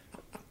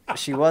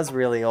she was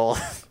really old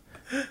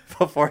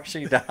before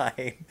she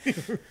died.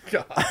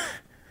 God.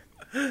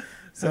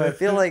 So I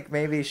feel like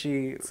maybe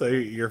she So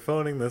you're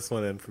phoning this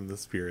one in from the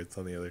spirits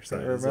on the other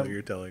side, is what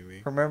you're telling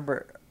me.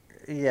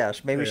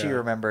 maybe she Yeah.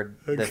 remembered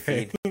the Okay.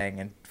 feed thing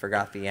and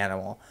forgot the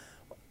animal.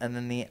 And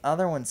then the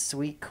other one,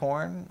 sweet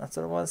corn. That's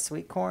what it was,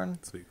 sweet corn.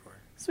 Sweet corn.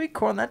 Sweet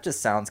corn, that just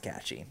sounds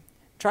catchy.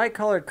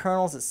 Tricolored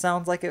kernels, it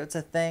sounds like it's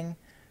a thing,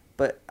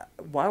 but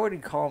why would he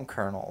call them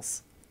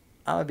kernels?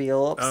 I would be a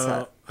little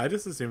upset. I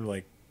just assumed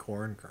like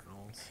corn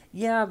kernels.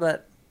 Yeah,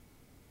 but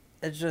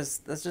that's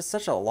just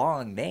such a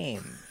long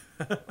name.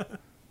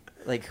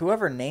 Like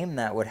whoever named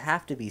that would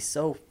have to be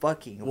so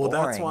fucking Well,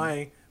 boring. that's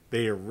why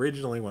they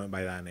originally went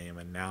by that name,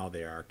 and now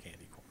they are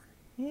candy corn.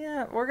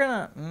 Yeah, we're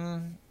gonna.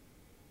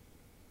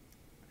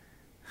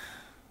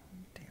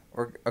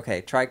 Damn.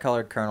 Okay.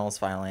 Tricolored kernels.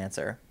 Final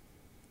answer.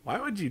 Why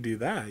would you do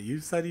that? You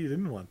said you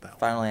didn't want that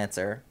Final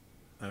answer.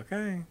 one.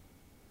 Okay.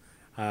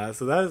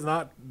 So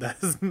that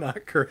is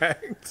not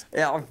correct.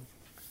 Yeah.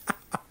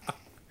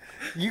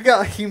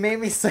 You made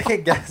me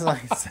second guess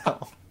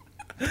myself.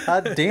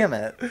 God damn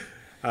it.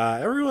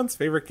 Everyone's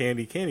favorite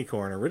candy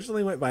corn,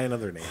 originally went by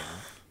another name.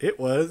 It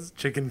was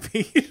chicken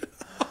feed.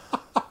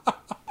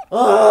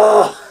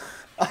 I'm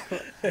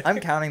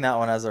counting that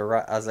one as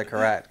a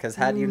correct because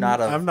had you not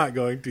have I'm not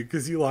going to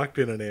because you locked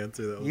in an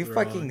answer that was you wrong.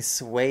 fucking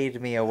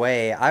swayed me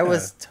away. I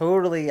was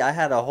totally. I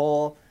had a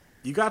whole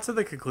You got to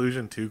the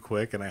conclusion too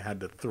quick, and I had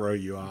to throw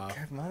you off.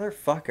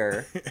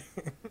 motherfucker.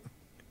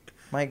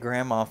 My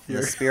grandma from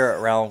the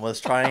spirit realm was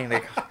trying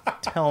to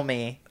tell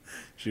me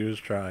She was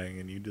trying,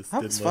 and you just I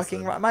didn't was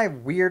fucking. listen. My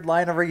weird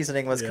line of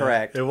reasoning was Yeah,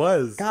 correct. It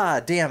was.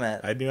 God damn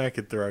it. I knew I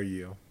could throw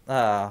you.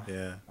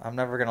 Yeah. I'm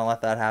never gonna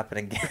let that happen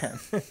again.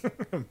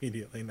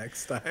 Immediately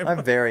next time.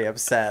 I'm very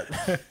upset.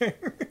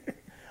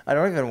 I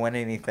don't even win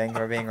anything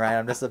for being right.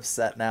 I'm just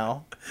upset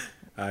now.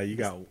 You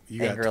got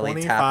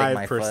angrily tapping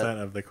my 25% foot.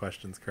 of the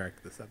questions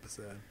correct this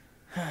episode.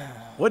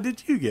 What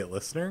did you get,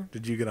 listener?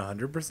 Did you get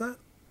 100%?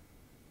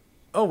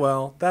 Oh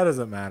well, that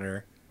doesn't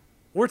matter.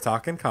 We're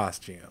talking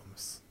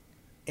costumes.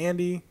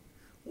 Andy,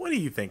 what do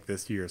you think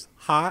this year's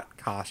hot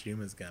costume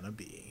is gonna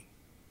be?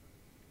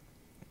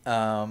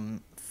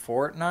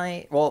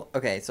 Fortnite. Well,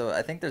 okay, so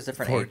I think there's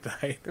different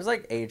Fortnite. there's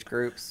like age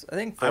groups. I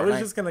think Fortnite. I was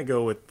just gonna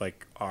go with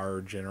like our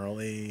general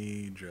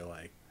age or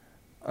like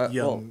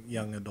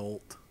young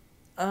adult.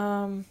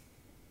 I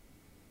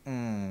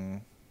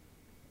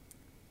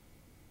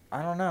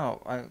don't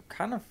know. I'm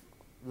kind of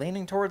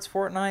leaning towards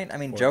Fortnite. I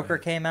mean, Joker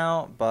Fortnite. came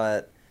out,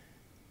 but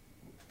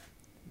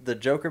the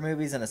Joker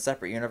movie's in a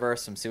separate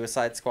universe from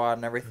Suicide Squad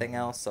and everything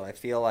else, so I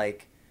feel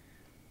like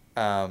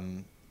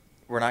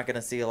we're not going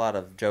to see a lot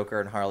of Joker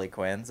and Harley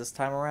Quinns this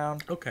time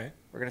around. Okay.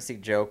 We're going to see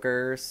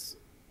Jokers.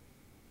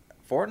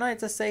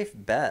 Fortnite's a safe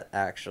bet,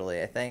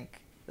 actually. I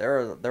think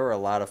there were a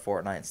lot of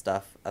Fortnite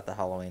stuff at the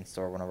Halloween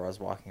store whenever I was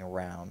walking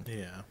around.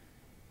 Yeah.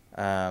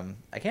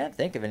 I can't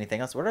think of anything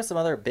else. What are some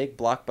other big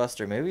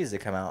blockbuster movies that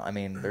come out? I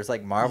mean, there's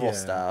like Marvel Yeah.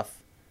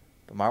 stuff,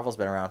 but Marvel's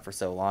been around for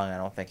so long. I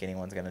don't think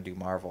anyone's gonna do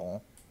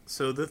Marvel.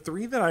 So the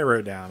three that I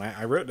wrote down,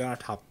 I wrote down a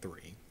top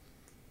three.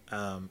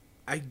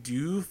 I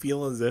do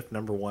feel as if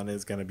number one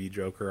is going to be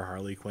Joker or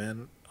Harley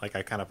Quinn. Like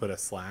I kind of put a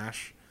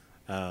slash.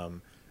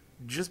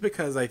 Just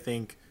because I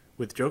think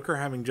with Joker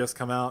having just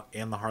come out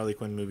and the Harley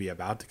Quinn movie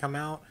about to come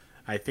out,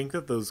 I think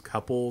that those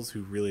couples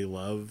who really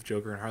love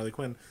Joker and Harley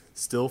Quinn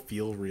still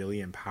feel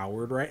really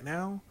empowered right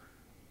now.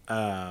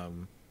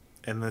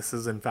 and this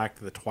is in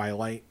fact the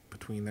twilight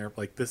between their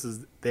like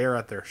they're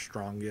at their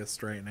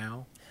strongest right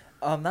now.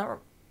 That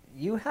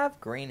you have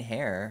green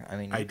hair. I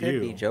mean, I you could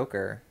be do.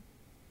 Joker.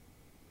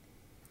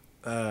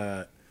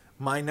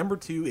 My number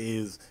 2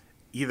 is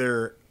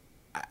either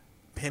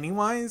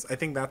Pennywise. I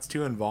think that's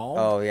too involved.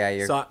 Oh, yeah,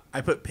 you're... So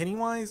I put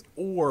Pennywise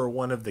or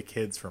one of the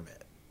kids from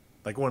it,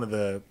 like one of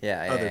the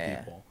other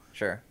people.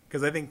 Sure.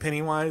 Because I think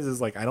Pennywise is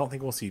like, I don't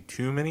think we'll see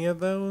too many of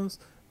those,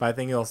 but I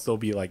think it'll still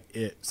be like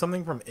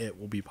something from it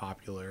will be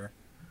popular.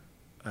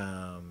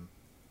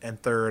 And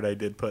third, I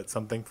did put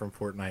something from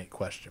Fortnite ?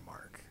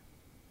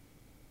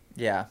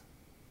 Yeah.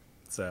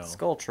 So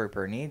Skull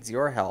Trooper needs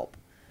your help.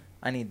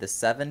 I need the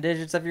 7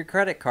 digits of your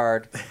credit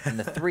card and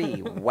the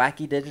 3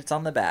 wacky digits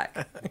on the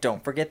back.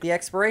 Don't forget the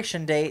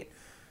expiration date.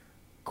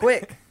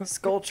 Quick!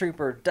 Skull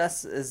Trooper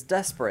is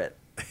desperate.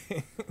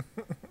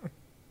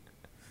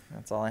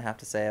 That's all I have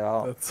to say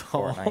about that's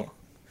Fortnite. all.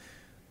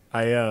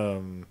 I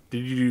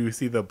did you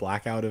see the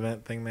blackout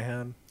event thing they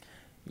had?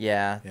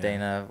 Yeah, Yeah.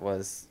 Dana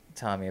was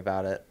telling me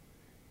about it.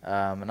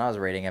 And I was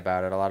reading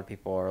about it. A lot of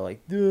people are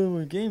like, "Dude,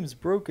 my game's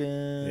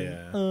broken.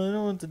 Yeah. I don't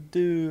know what to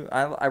do."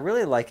 I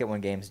really like it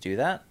when games do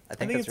that. I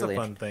think that's it's really a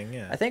fun thing.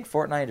 Yeah. I think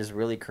Fortnite is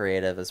really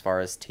creative as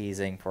far as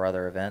teasing for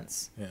other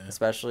events, Yeah.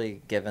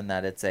 especially given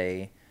that it's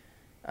a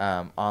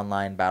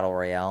online battle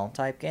royale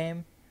type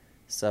game.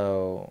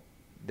 So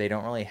they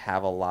don't really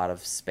have a lot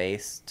of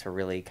space to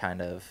really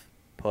kind of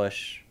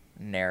push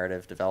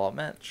narrative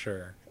development.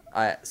 Sure.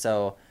 I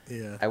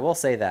will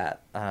say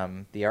that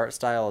the art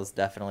style is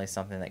definitely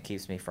something that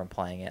keeps me from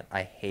playing it.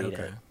 I hate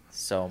it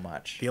so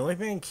much. The only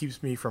thing that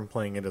keeps me from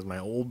playing it is my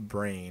old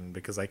brain,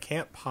 because I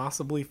can't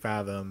possibly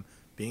fathom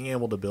being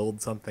able to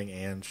build something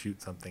and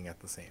shoot something at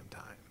the same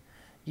time.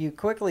 You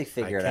quickly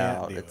figure it can't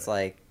out. do It's it.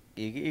 like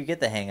you get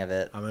the hang of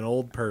it. I'm an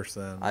old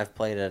person. I've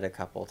played it a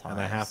couple times.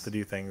 And I have to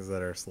do things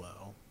that are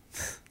slow.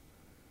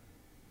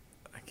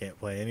 I can't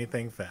play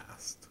anything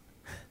fast.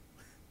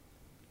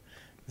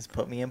 Just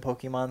put me in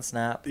Pokemon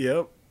Snap.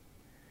 Yep.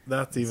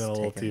 That's even It's a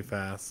little taken- too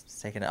fast.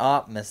 Just taking it.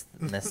 Oh, missed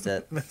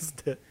it.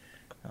 Missed it.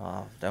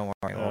 Oh, don't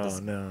worry. Oh,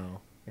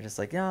 no. You're just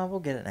like, yeah, we'll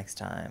get it next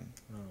time.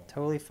 Oh.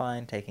 Totally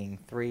fine taking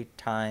 3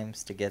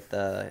 times to get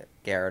the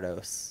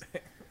Gyarados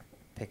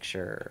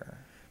picture.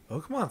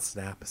 Pokemon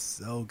Snap is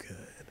so good.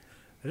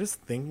 I'm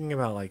just thinking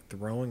about, like,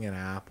 throwing an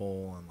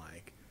apple and,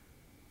 like,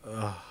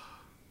 ugh.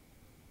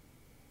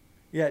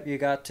 Yeah, you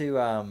got to,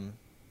 I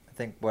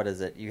think, what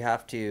is it? You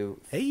have to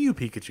Hey You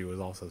Pikachu is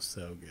also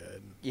so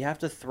good.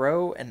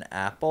 throw an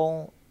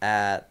apple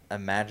at a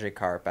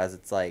Magikarp as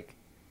it's, like,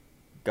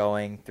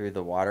 going through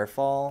the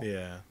waterfall.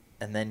 Yeah.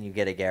 And then you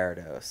get a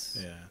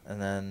Gyarados. Yeah.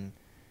 And then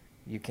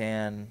you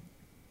can...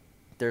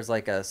 There's,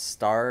 like, a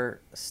Star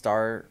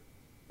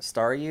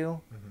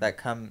You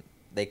that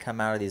they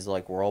come out of these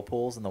like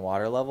whirlpools in the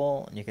water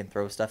level, and you can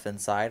throw stuff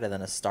inside, and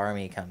then a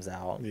Starmie comes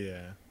out,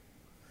 Yeah.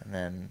 and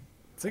then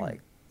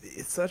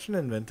it's such an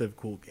inventive,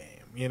 cool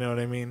game. You know what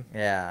I mean?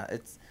 yeah,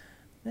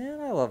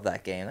 I love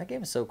that game. That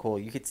game is so cool.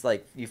 You could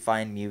like you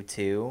find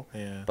Mewtwo,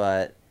 Yeah.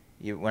 but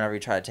whenever you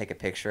try to take a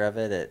picture of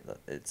it,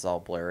 it's all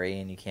blurry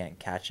and you can't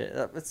catch it.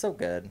 It's so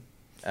good.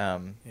 Yeah.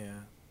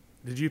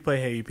 Did you play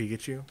Hey You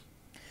Pikachu?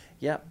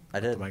 Yep, I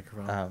did. The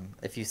microphone?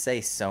 If you say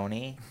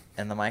Sony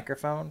in the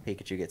microphone,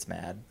 Pikachu gets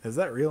mad. Is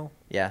that real?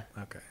 Yeah,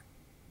 Okay.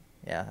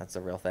 yeah, that's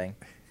a real thing.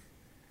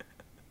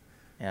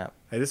 Yeah.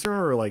 I just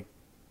remember, like,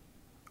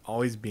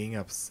 always being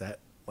upset.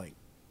 Like,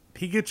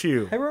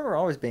 Pikachu. I remember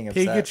always being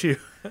upset. Pikachu.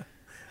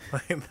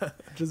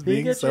 Like, just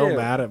being so Pikachu.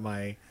 mad at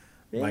my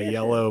Pikachu.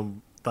 yellow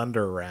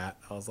thunder rat.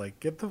 I was like,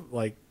 get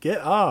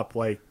up.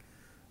 Like,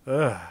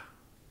 ugh.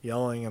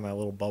 Yelling in my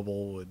little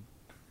bubble would.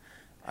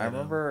 I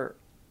remember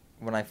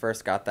when I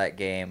first got that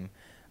game,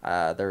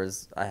 I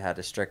had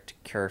a strict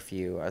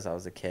curfew as I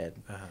was a kid.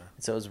 Uh-huh.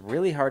 So it was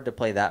really hard to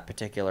play that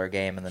particular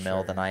game in the middle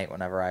of the Sure. night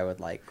whenever I would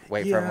like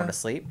wait for Yeah. everyone to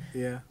sleep,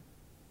 Yeah.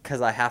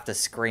 because I have to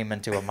scream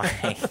into a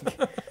mic.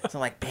 So I'm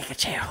like,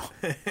 Pikachu,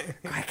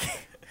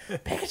 quick,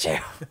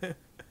 Pikachu,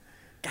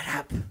 get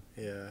up.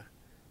 Yeah.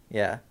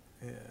 Yeah,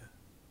 Yeah.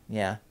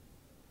 yeah.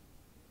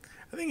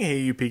 I think Hey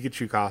You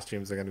Pikachu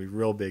costumes are going to be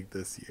real big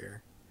this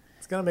year.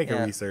 It's going to make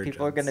a resurgence.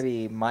 People are going to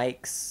be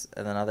Mikes,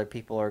 and then other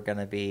people are going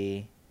to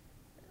be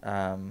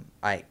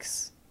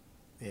Ikes.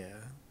 Yeah.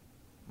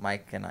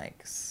 Mike and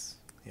Ikes.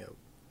 Yep.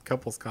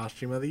 Couples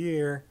costume of the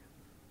year.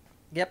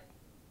 Yep.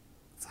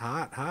 It's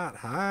hot, hot,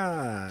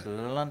 hot. Dun,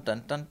 dun,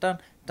 dun, dun, dun,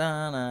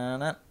 dun,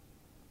 dun.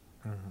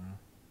 Mm-hmm.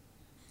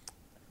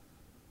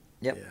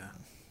 Yep.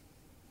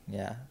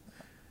 Yeah.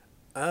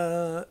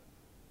 Yeah.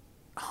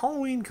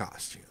 Halloween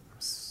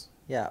costumes.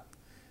 Yeah.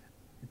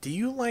 Do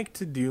you like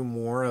to do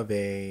more of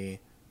a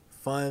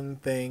fun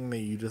thing that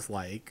you just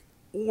like,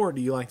 or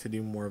do you like to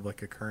do more of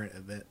like a current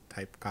event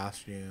type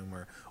costume,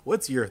 or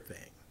what's your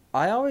thing?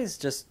 I always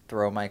just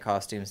throw my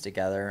costumes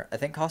together. I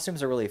think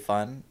costumes are really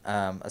fun,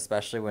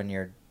 especially when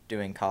you're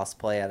doing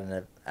cosplay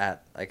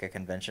at like a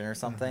convention or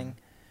something.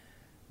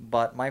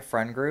 But my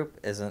friend group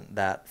isn't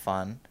that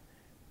fun.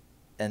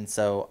 And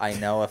so I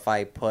know if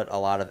I put a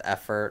lot of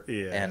effort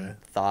Yeah.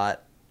 and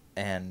thought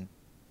and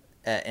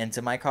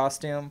into my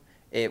costume,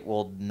 it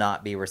will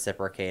not be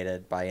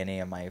reciprocated by any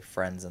of my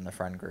friends in the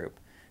friend group.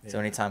 So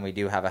Yeah. anytime we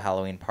do have a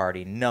Halloween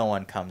party, no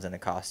one comes in a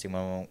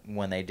costume.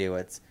 When they do,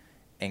 it's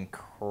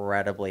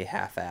incredibly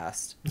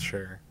half-assed.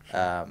 Sure.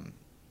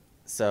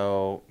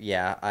 So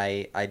yeah,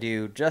 I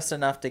do just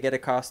enough to get a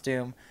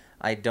costume.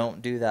 I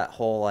don't do that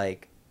whole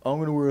like, I'm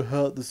gonna wear a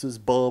hat that says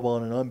Bob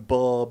on it. I'm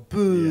Bob.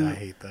 Boo. Yeah, I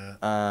hate that.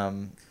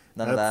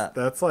 None of that.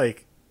 That's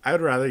like, I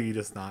would rather you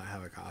just not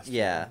have a costume.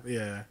 Yeah.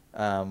 Yeah.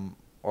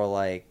 Or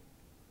like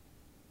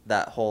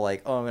that whole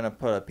like, oh, I'm gonna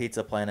put a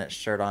Pizza Planet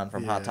shirt on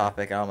from Hot Yeah.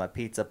 Topic and I'm a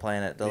Pizza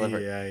Planet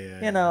delivered.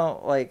 Yeah. You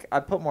know, like I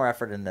put more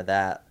effort into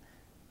that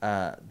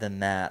than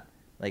that.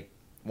 Like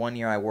one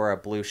year I wore a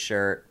blue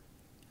shirt,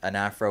 an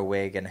afro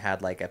wig, and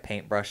had like a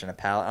paintbrush and a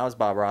palette. I was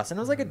Bob Ross, and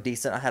it was like a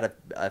decent. I had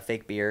a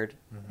fake beard.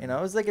 You know,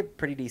 it was like a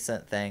pretty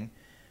decent thing.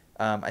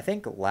 I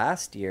think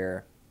last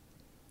year,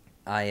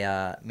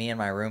 me and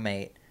my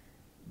roommate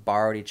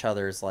borrowed each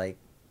other's like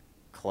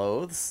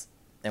clothes,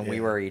 and we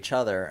Yeah. were each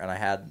other. And I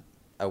had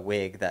a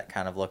wig that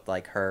kind of looked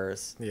like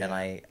hers, Yeah. and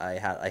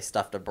I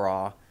stuffed a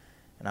bra,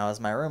 and I was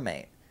my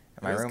roommate,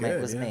 and my It was roommate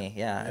good, was yeah. me.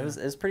 Yeah, Yeah. it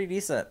was pretty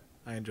decent.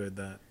 I enjoyed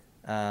that.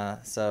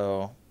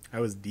 So I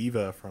was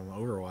Diva from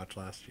Overwatch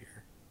last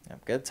year. yeah,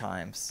 good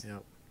times.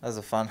 Yep. That was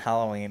a fun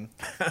Halloween.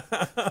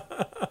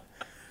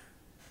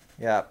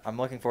 Yeah, I'm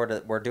looking forward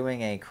to. We're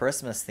doing a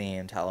Christmas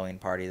themed Halloween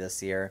party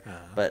this year,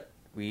 but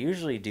we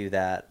usually do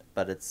that,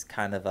 but it's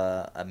kind of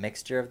a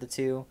mixture of the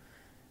two.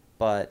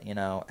 But you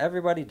know,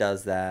 everybody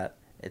does that.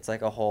 It's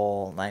like a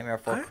whole Nightmare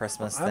Before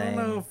Christmas thing.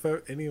 I don't know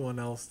if anyone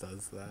else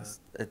does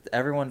that.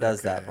 Everyone does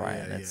Okay, that,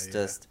 Brian. yeah, It's yeah.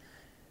 just,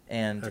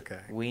 and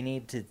Okay. we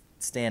need to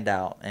stand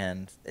out,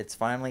 and it's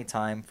finally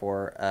time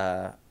for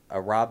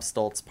a Rob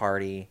Stoltz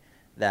party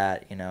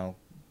that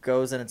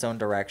goes in its own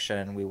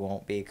direction. We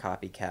won't be a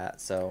copycat,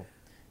 so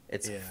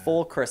it's Yeah.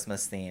 full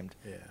Christmas themed.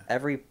 Yeah.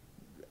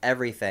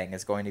 Everything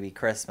is going to be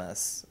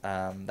Christmas.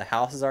 The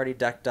house is already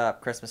decked up,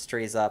 Christmas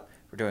trees up.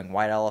 We're doing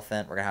White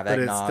Elephant. We're gonna have But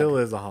eggnog. it still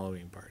is a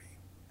Halloween party.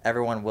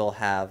 Everyone will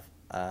have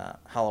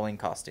Halloween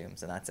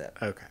costumes, and that's it.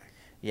 Okay.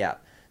 Yeah.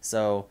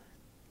 So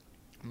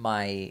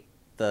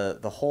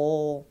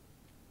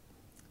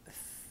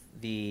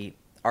the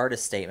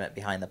artist statement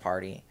behind the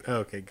party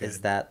Okay, good.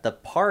 is that the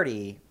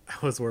party,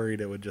 I was worried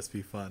it would just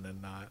be fun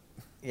and not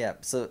yeah,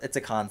 so it's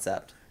a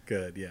concept.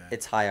 good. Yeah.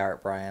 It's high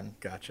art, Brian.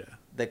 Gotcha.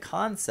 The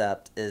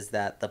concept is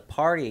that the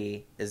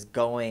party is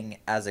going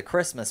as a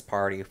Christmas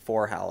party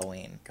for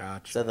Halloween.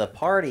 Gotcha. So the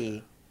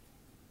party,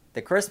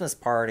 the Christmas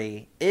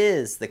party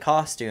is the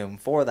costume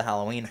for the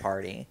Halloween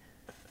party.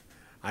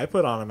 I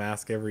put on a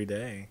mask every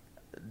day.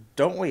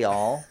 Don't we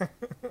all?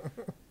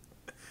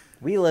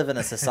 We live in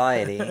a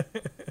society.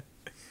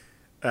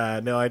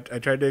 No, I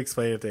tried to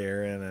explain it to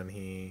Aaron, and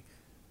he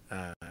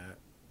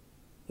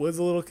was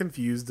a little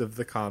confused of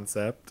the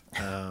concept.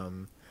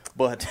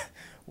 But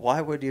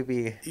why would you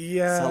be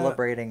Yeah.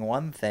 celebrating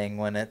one thing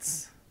when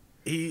it's...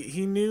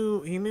 He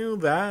knew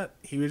that.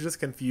 He was just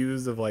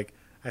confused of like,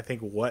 I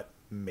think, what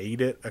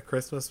made it a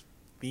Christmas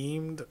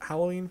themed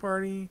Halloween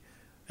party,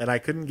 and I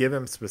couldn't give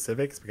him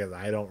specifics because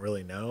I don't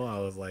really know. I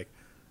was like,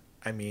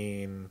 I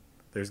mean,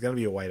 there's gonna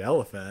be a white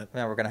elephant.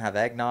 Yeah, we're going to have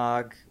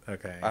eggnog.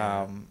 Okay.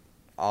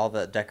 All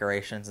the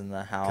decorations in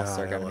the house God,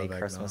 are going I to be love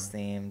Christmas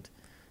eggnog. themed.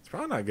 It's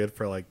probably not good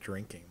for like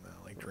drinking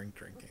though, like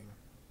drinking.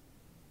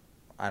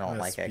 I don't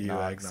like Spew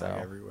eggnog, so...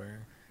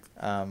 everywhere.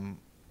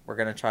 We're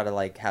going to try to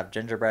like have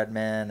gingerbread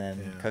men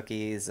and Yeah.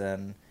 cookies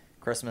and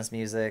Christmas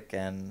music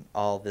and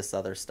all this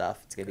other stuff.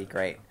 It's going to be Gotcha.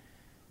 great.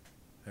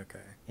 Okay.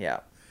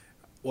 Yeah.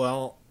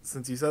 Well,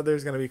 since you said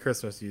there's gonna be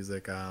Christmas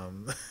music,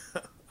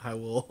 I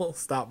will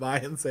stop by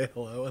and say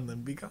hello and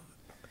then be gone.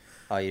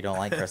 Oh, you don't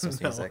like Christmas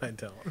No, music? I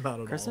don't. Not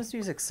at Christmas all.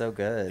 music's so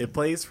good. It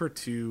plays for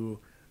two.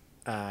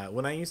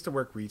 When I used to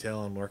work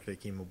retail and worked at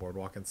Kima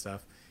Boardwalk and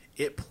stuff,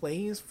 it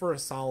plays for a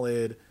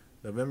solid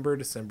November,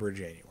 December,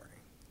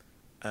 January.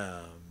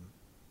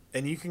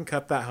 And you can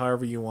cut that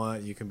however you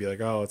want. You can be like,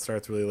 oh, it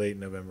starts really late in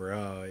November.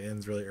 Oh, it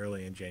ends really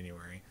early in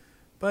January.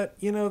 But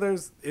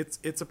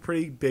it's a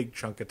pretty big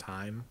chunk of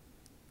time.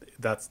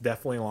 That's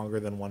definitely longer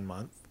than 1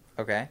 month.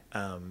 Okay.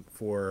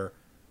 For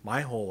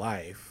my whole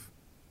life.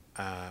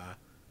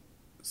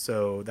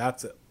 So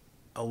that's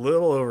a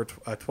little over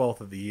a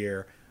 12th of the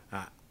year.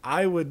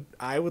 I would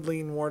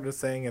lean more to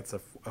saying it's a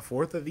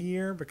fourth of the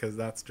year because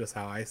that's just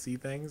how I see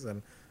things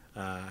and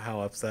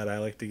how upset I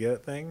like to get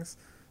at things.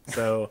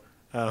 So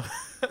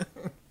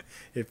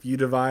if you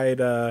divide...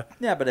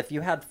 Yeah, but if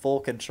you had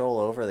full control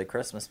over the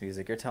Christmas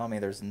music, you're telling me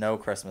there's no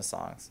Christmas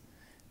songs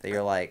that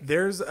you're like...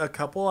 There's a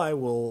couple I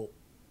will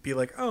be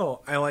like,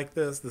 oh, I like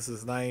this. This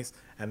is nice.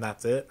 And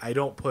that's it. I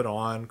don't put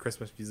on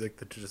Christmas music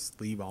to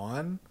just leave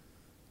on.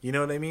 You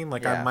know what I mean?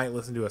 Like, Yeah. I might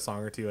listen to a song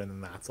or two, and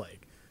then that's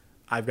like,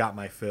 I've got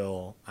my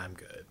fill. I'm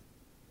good.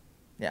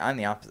 Yeah, I'm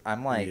the opposite.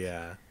 I'm like...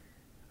 Yeah.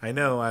 I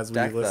know, as we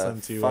Deck listen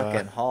the to...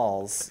 fucking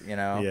halls, you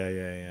know?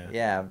 Yeah.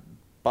 Yeah,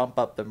 bump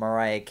up the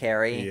Mariah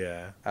Carey.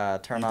 Yeah.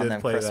 Turn You on did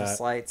them play Christmas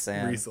that lights.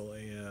 And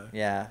recently, yeah.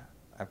 yeah,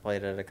 I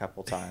played it a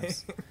couple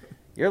times.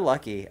 You're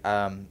lucky.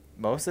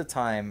 Most of the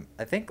time,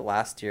 I think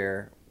last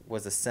year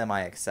was a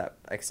semi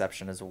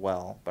exception as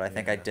well, but I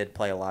think I Yeah. did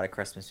play a lot of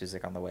Christmas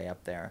music on the way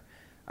up there.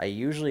 I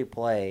usually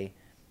play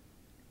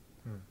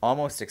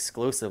almost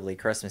exclusively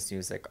Christmas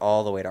music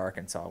all the way to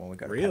Arkansas when we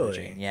go to Really?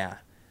 Pettigene. Yeah, Huh.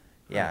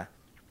 yeah.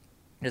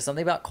 There's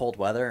something about cold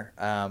weather.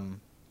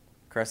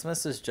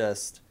 Christmas is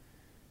just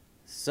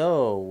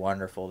so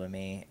wonderful to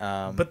me.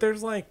 But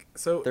there's like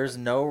so There's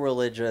no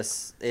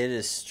religious. It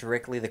is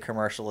strictly the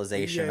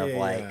commercialization Yeah, of yeah,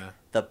 like yeah.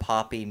 the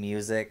poppy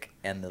music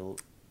and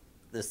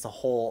the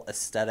whole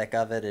aesthetic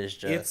of it is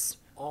just it's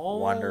all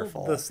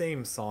wonderful. the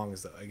same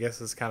songs though. I guess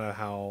is kind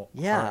of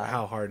Yeah.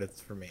 how hard it's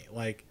for me.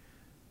 Like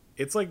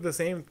it's like the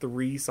same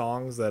 3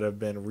 songs that have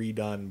been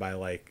redone by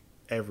like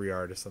every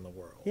artist in the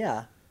world.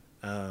 Yeah.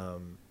 Well,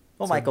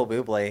 So Michael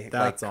Bublé like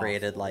that's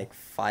created awful. like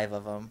 5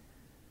 of them.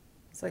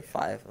 It's like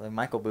 5. Like,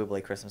 Michael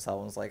Bublé Christmas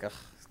album is like a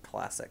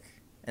classic,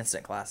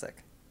 instant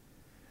classic.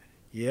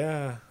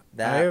 Yeah.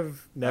 That, I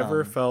have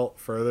never um, felt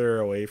further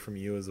away from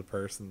you as a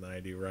person than I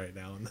do right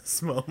now in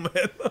this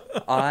moment.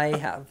 I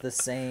have the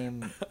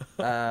same.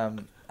 I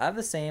have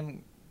the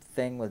same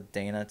thing with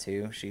Dana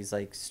too. She's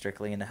like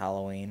strictly into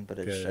Halloween, but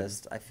it's Good.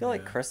 just I feel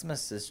like Yeah.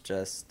 Christmas is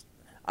just.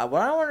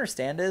 What I don't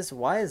understand is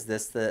why is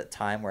this the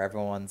time where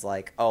everyone's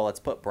like, oh, let's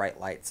put bright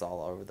lights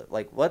all over the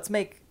like let's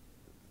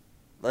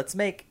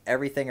make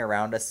everything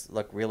around us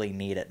look really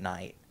neat at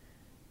night.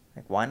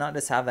 Like why not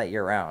just have that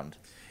year round?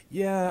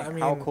 Yeah, Like, I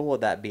mean, how cool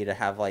would that be to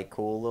have like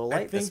cool little light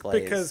I think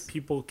displays? because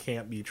people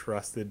can't be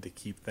trusted to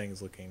keep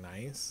things looking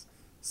nice,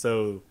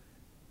 so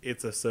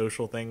it's a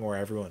social thing where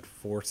everyone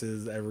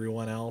forces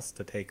everyone else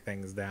to take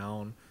things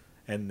down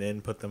and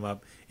then put them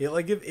up. It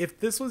like if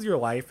this was your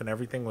life and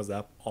everything was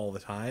up all the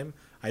time,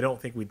 I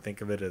don't think we'd think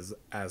of it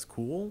as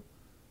cool.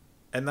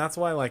 And that's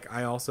why like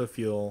I also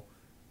feel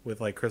with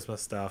like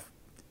Christmas stuff,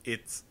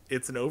 it's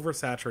an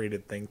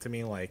oversaturated thing to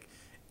me. Like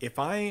if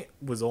I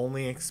was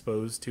only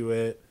exposed to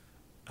it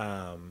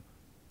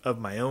of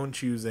my own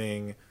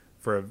choosing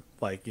for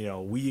like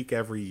a week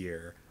every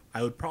year,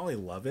 I would probably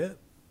love it.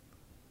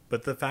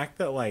 But the fact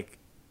that like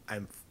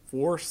I'm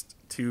forced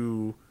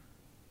to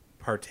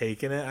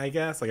partake in it, I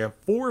guess, like I'm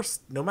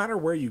forced, no matter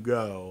where you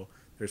go,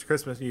 there's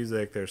Christmas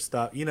music, there's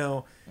stuff,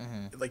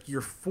 like you're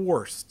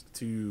forced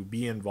to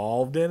be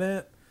involved in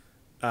it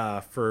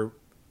for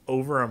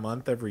over a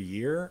month every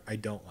year. I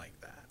don't like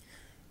that.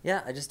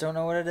 Yeah, I just don't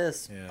know what it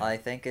is. Yeah. I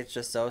think it's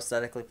just so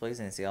aesthetically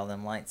pleasing to see all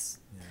them lights.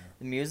 Yeah.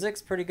 The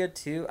music's pretty good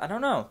too. I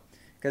don't know,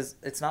 because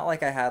it's not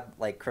like I had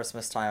like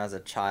Christmas time as a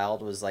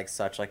child was like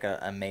such like an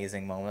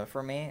amazing moment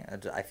for me.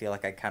 I feel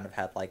like I kind of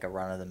had like a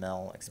run of the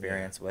mill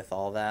experience with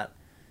all that.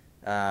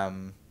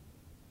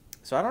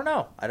 So I don't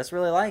know. I just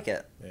really like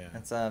it. Yeah.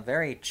 It's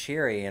very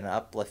cheery and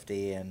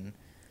uplifty and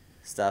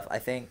stuff. I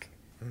think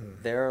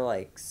there are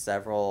like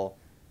several.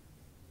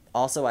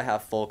 Also, I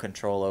have full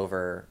control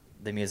over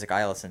the music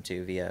I listen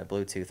to via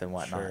Bluetooth and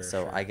whatnot. Sure,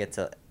 so sure. I get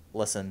to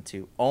listen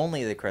to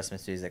only the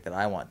Christmas music that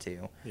I want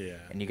to. Yeah.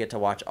 And you get to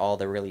watch all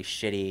the really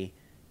shitty,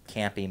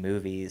 campy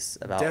movies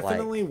about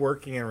Definitely like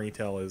working in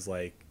retail is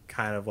like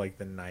kind of like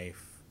the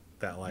knife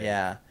that like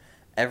yeah,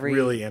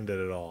 really ended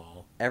it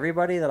all.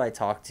 everybody that I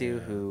talk to Yeah.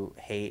 who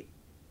hate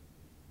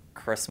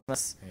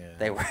Christmas, Yeah.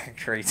 they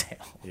work retail.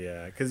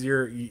 Yeah, because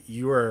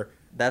you are.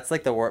 That's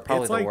like the worst.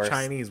 Probably It's the like worst.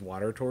 Chinese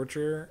water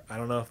torture. I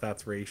don't know if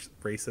that's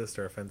racist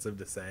or offensive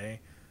to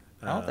say.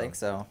 I don't think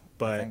so.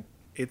 But I think,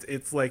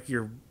 it's like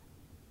you're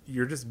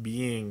just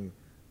being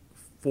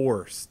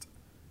forced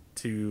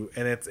to,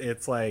 and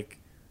it's like,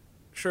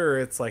 sure,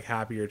 it's like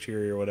happy or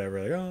cheery or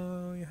whatever, like,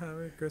 oh, you have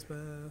a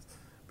Christmas,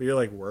 but you're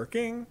like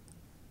working,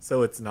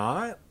 so it's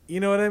not. You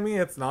know what I mean?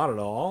 It's not at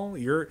all.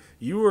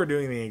 You are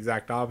doing the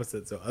exact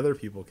opposite, so other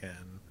people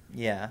can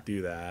yeah.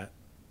 do that.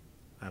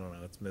 I don't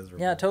know. It's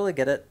miserable. Yeah, I totally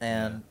get it,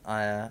 and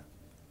I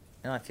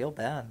feel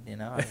bad.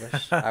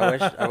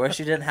 I wish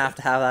you didn't have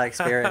to have that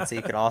experience. So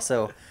you could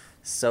also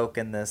soak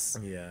in this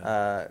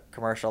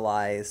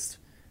commercialized.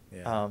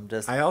 Yeah.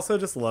 Just I also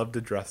just love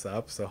to dress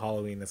up, so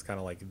Halloween is kind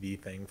of like the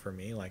thing for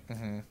me. Like,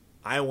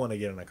 I want to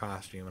get in a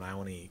costume and I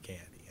want to eat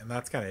candy, and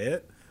that's kind of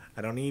it.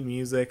 I don't need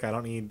music. I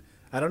don't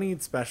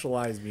need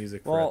specialized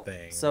music for a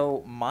thing.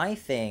 So my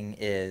thing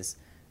is,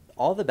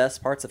 all the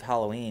best parts of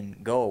Halloween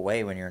go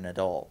away when you're an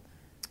adult.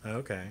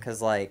 Okay.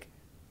 Because like,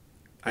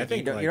 I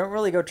think you don't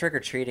really go trick or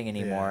treating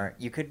anymore.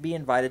 Yeah. You could be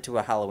invited to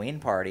a Halloween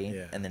party,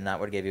 Yeah. and then that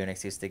would give you an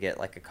excuse to get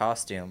like a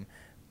costume.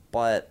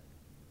 But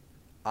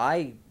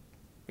I,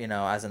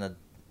 as an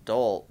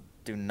adult,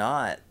 do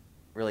not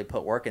really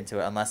put work into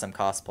it unless I'm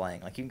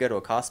cosplaying. Like you can go to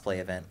a cosplay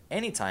event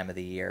any time of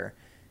the year,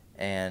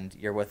 and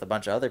you're with a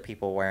bunch of other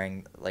people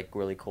wearing like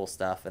really cool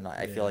stuff, and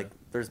I feel Yeah. like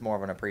there's more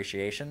of an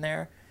appreciation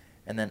there.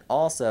 And then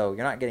also,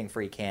 you're not getting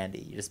free candy.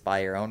 You just buy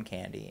your own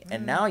candy.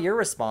 And now you're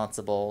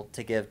responsible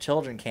to give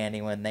children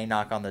candy when they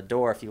knock on the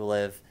door if you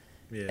live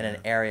in an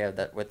area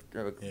that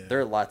there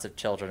are lots of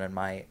children in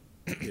my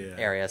Yeah.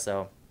 area.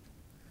 So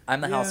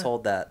I'm the Yeah.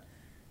 household that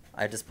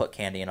I just put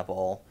candy in a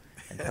bowl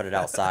and put it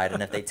outside.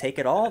 And if they take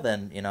it all,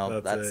 then,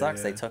 That's that it,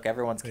 sucks. They yeah. took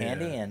everyone's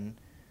candy Yeah. and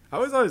I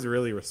was always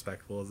really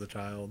respectful as a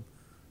child.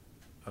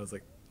 I was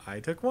like, I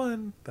took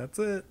one. That's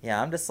it.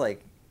 yeah, I'm just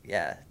like,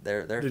 yeah,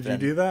 there Did you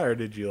do that, or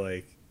did you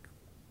like?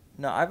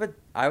 No,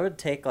 I would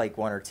take like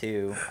one or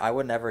two. I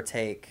would never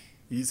take.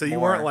 So you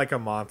weren't like a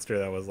monster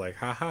that was like,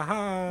 ha ha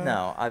ha.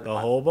 No, the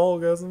whole bowl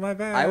goes in my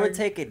bag. I would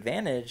take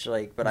advantage,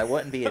 like, but I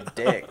wouldn't be a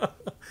dick.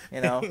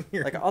 You know,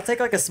 like I'll take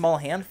like a small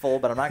handful,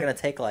 but I'm not gonna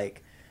take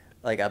like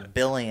a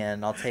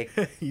billion. I'll take.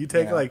 You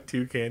take like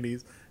 2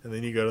 candies, and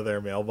then you go to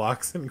their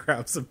mailbox and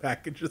grab some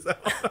packages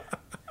out.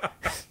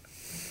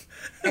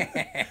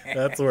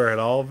 That's where it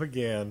all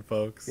began,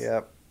 folks.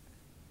 Yep.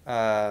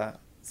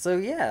 So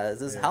yeah,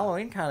 this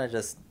Halloween kind of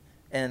just,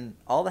 and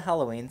all the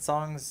Halloween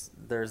songs,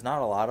 there's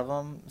not a lot of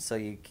them, so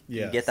you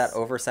get that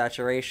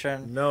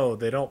oversaturation. No,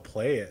 they don't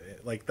play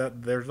it like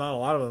that. There's not a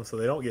lot of them, so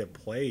they don't get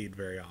played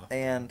very often.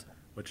 And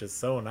which is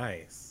so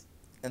nice.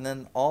 And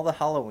then all the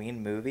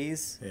Halloween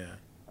movies. Yeah.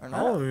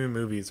 Halloween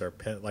movies are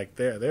like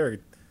they're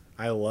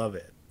I love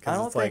it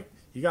because it's like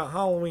you got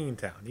Halloween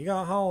Town, you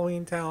got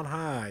Halloween Town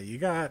High, you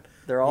got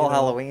they're all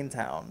Halloween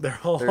Town. They're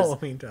all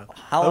Halloween Town.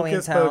 Halloween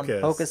Hocus Town,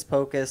 Pocus. Hocus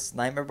Pocus,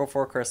 Nightmare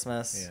Before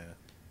Christmas. Yeah.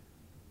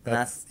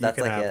 That's you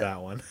can like have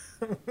that one.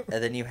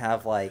 And then you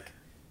have like.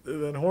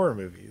 Then horror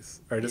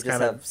movies are just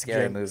kind of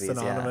scary movies,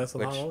 synonymous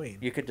with Halloween.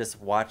 You could just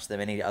watch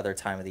them any other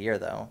time of the year,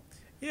 though.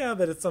 Yeah,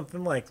 but it's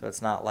something like so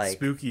it's not like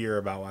spookier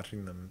about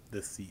watching them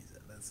this season.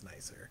 That's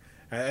nicer.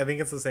 I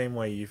think it's the same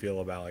way you feel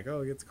about like,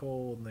 oh, it gets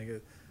cold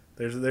and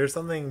there's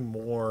something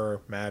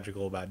more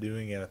magical about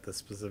doing it at the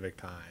specific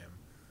time.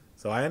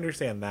 So I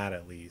understand that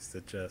at least.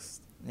 It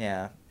just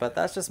but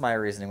that's just my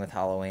reasoning with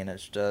Halloween.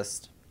 It's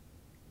just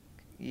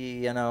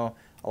a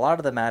lot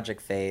of the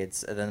magic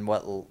fades, and then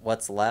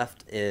what's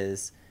left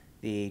is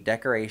the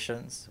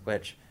decorations,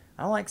 which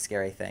I don't like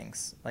scary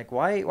things. Like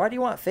why do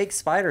you want fake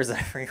spiders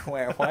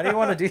everywhere? Why do you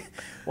want to do?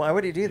 Why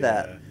would you do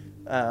that?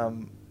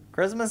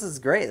 Christmas is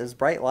great. There's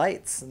bright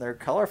lights and they're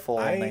colorful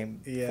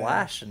and they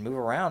flash and move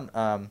around.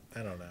 I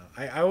don't know.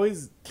 I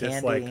always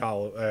dislike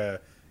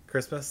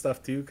Christmas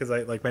stuff too because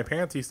my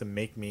parents used to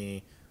make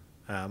me.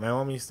 My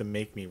mom used to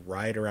make me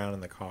ride around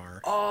in the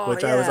car,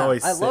 which I was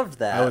always. I loved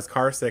that. I was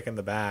car sick in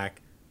the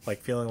back,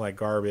 like feeling like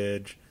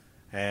garbage,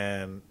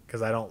 and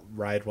because I don't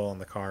ride well in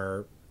the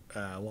car,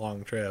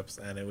 long trips,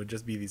 and it would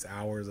just be these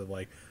hours of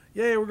like,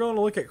 yay, we're going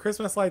to look at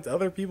Christmas lights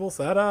other people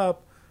set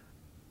up,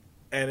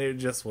 and it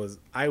just was.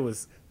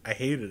 I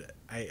hated it.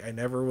 I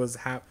never was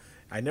happy.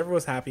 I never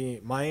was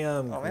happy. My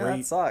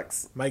that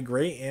sucks. My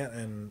great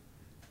aunt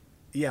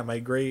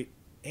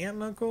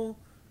and uncle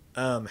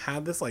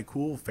had this like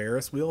cool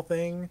Ferris wheel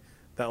thing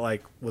that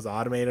like was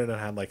automated and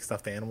had like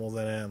stuffed animals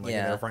in it and like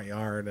in their front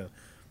yard, and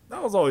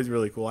that was always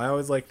really cool. I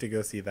always liked to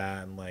go see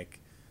that, and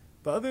like,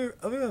 but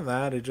other than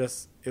that,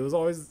 it's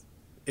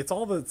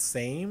all the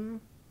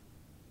same.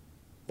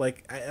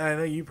 Like I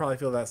know you probably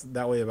feel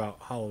that way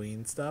about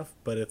Halloween stuff,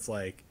 but it's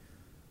like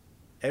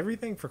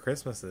everything for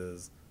Christmas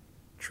is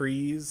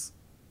trees,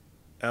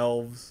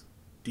 elves,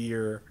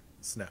 deer,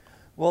 snow.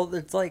 Well,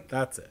 it's like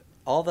that's it.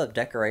 All the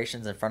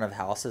decorations in front of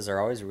houses are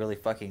always really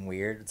fucking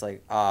weird. It's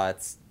like,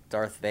 it's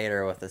Darth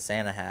Vader with a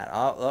Santa hat.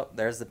 Oh, look,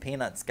 there's the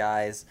Peanuts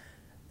guys.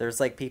 There's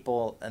like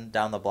people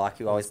down the block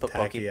who always put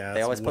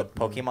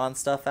Pokemon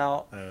stuff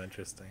out. Oh,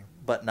 interesting.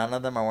 But none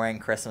of them are wearing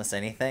Christmas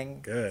anything.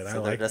 Good, so I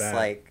like that. They're just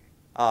like,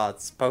 oh,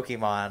 it's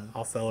Pokemon.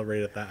 I'll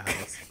celebrate at that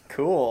house.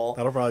 Cool.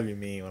 That'll probably be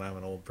me when I'm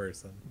an old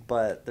person.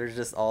 But there's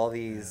just all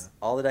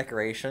the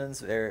decorations.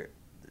 They're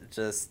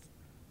just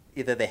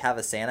either they have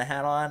a Santa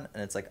hat on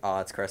and it's like, oh,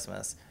 it's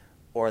Christmas,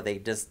 or they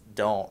just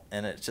don't,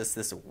 and it's just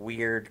this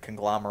weird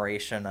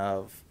conglomeration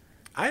of.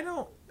 I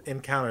don't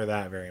encounter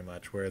that very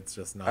much, where it's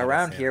just not.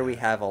 Around here, we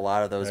have a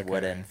lot of those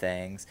wooden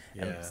things,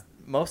 and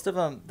most of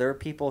them. There are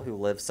people who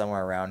live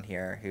somewhere around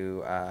here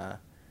who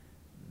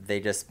they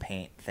just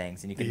paint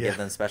things, and you can give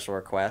them special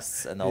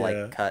requests, and they'll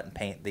like cut and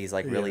paint these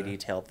like really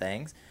detailed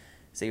things.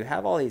 So you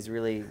have all these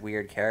really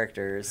weird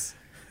characters,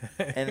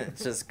 and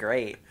it's just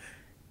great.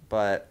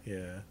 But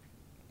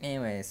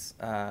anyways,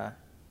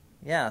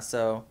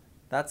 so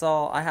that's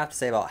all I have to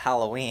say about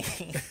Halloween.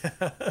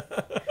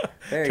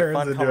 Very Turns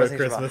fun into conversation a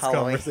Christmas about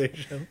Halloween.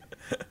 conversation.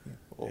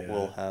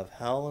 We'll have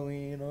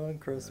Halloween on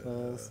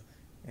Christmas.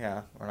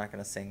 Yeah, we're not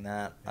gonna sing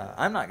that.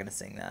 I'm not gonna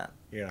sing that.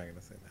 You're not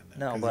gonna sing that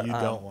now. No, but you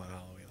don't want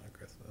Halloween on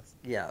Christmas.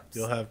 Yeah,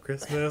 you'll have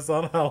Christmas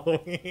on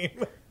Halloween.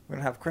 We're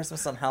gonna have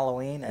Christmas on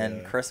Halloween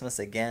and Christmas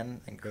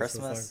again and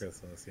Christmas. On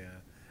Christmas,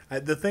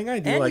 the thing I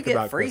do and like you get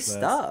about free Christmas,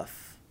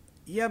 stuff.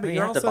 Yeah, but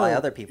you have to buy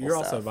other people's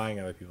stuff. stuff. You're also buying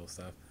other people's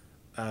stuff.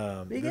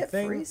 You get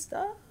free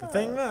stuff. The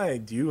thing that I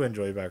do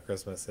enjoy about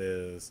Christmas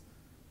is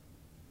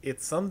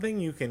it's something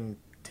you can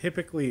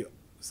typically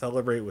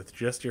celebrate with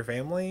just your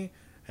family,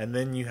 and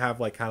then you have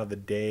like kind of the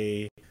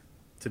day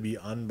to be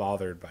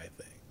unbothered by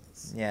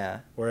things. Yeah.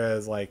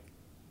 Whereas like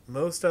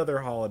most other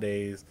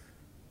holidays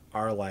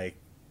are like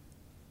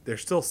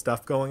there's still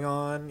stuff going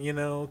on, you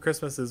know.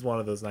 Christmas is one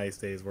of those nice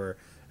days where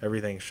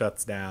everything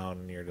shuts down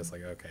and you're just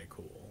like, okay,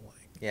 cool.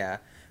 Like, yeah.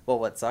 Well,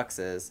 what sucks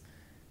is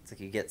it's like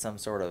you get some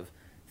sort of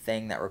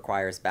thing that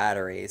requires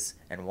batteries,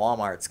 and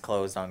Walmart's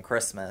closed on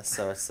Christmas,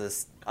 so it's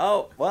just,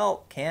 oh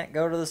well, can't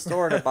go to the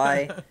store to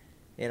buy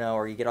You know,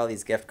 or you get all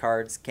these gift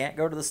cards. Can't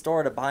go to the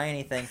store to buy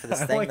anything for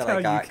this I thing like that how I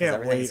you got because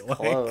can't everything's wait, like,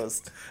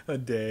 closed. a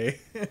day.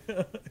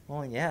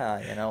 Well,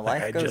 yeah, you know,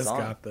 Like, life I goes just on.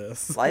 got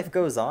this. We got Life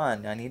goes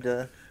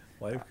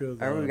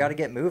to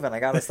get moving. I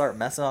got to start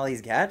messing with all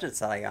these gadgets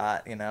that I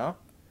got. You know.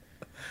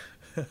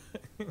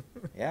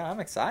 Yeah, I'm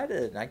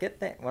excited. I get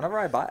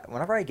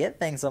whenever I get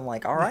things, I'm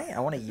like, all right, I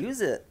want to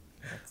use it.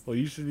 Well,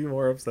 you should be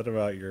more upset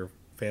about your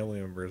family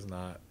members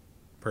not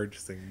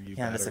purchasing you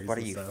Yeah, I'm just batteries like, what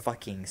are and you, stuff.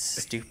 fucking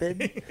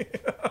stupid?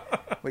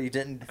 What, you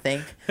didn't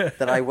think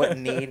that I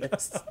wouldn't need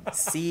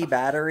C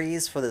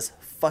batteries for this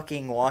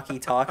fucking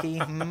walkie-talkie?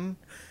 Hmm?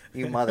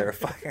 You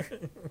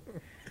motherfucker.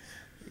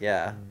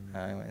 Yeah.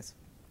 Anyways.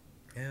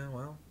 Yeah,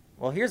 well.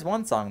 Well, here's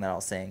one song that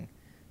I'll sing.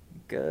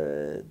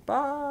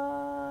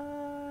 Goodbye.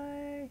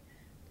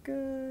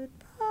 Goodbye.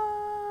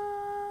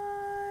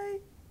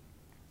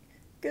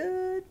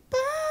 Goodbye.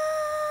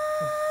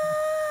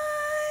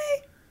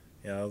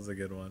 Yeah, that was a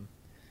good one.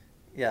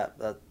 Yeah,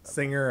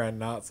 Singer and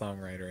not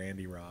songwriter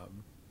Andy Robb,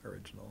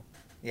 original.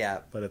 yeah.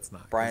 But it's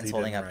not. 'cause Brian's he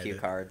holding didn't up write cue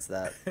it. cards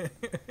that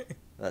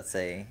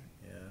say,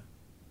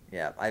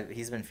 Yeah. yeah.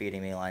 He's been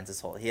feeding me lines this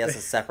whole. He has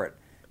a separate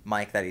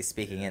mic that he's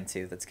speaking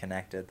into that's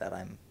connected. That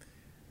I'm.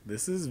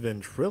 This is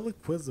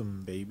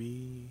ventriloquism,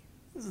 baby.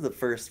 This is the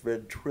first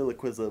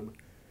ventriloquism.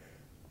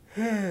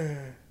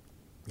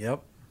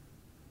 Yep.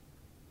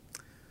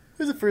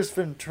 This is the first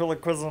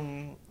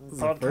ventriloquism This is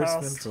the podcast. first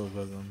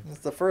ventriloquism. It's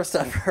the first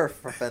ever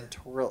for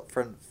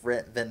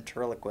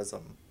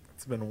ventriloquism.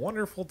 It's been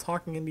wonderful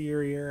talking into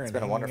your ear. It's and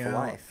been a hanging wonderful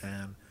out, life.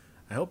 And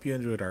I hope you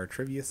enjoyed our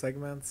trivia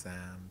segments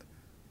and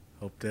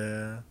hope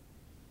to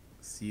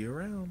see you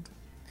around.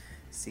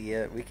 See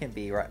ya. We can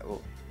be right.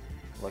 Oh,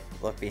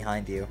 look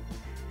behind you.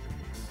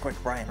 Quick,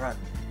 Brian, run.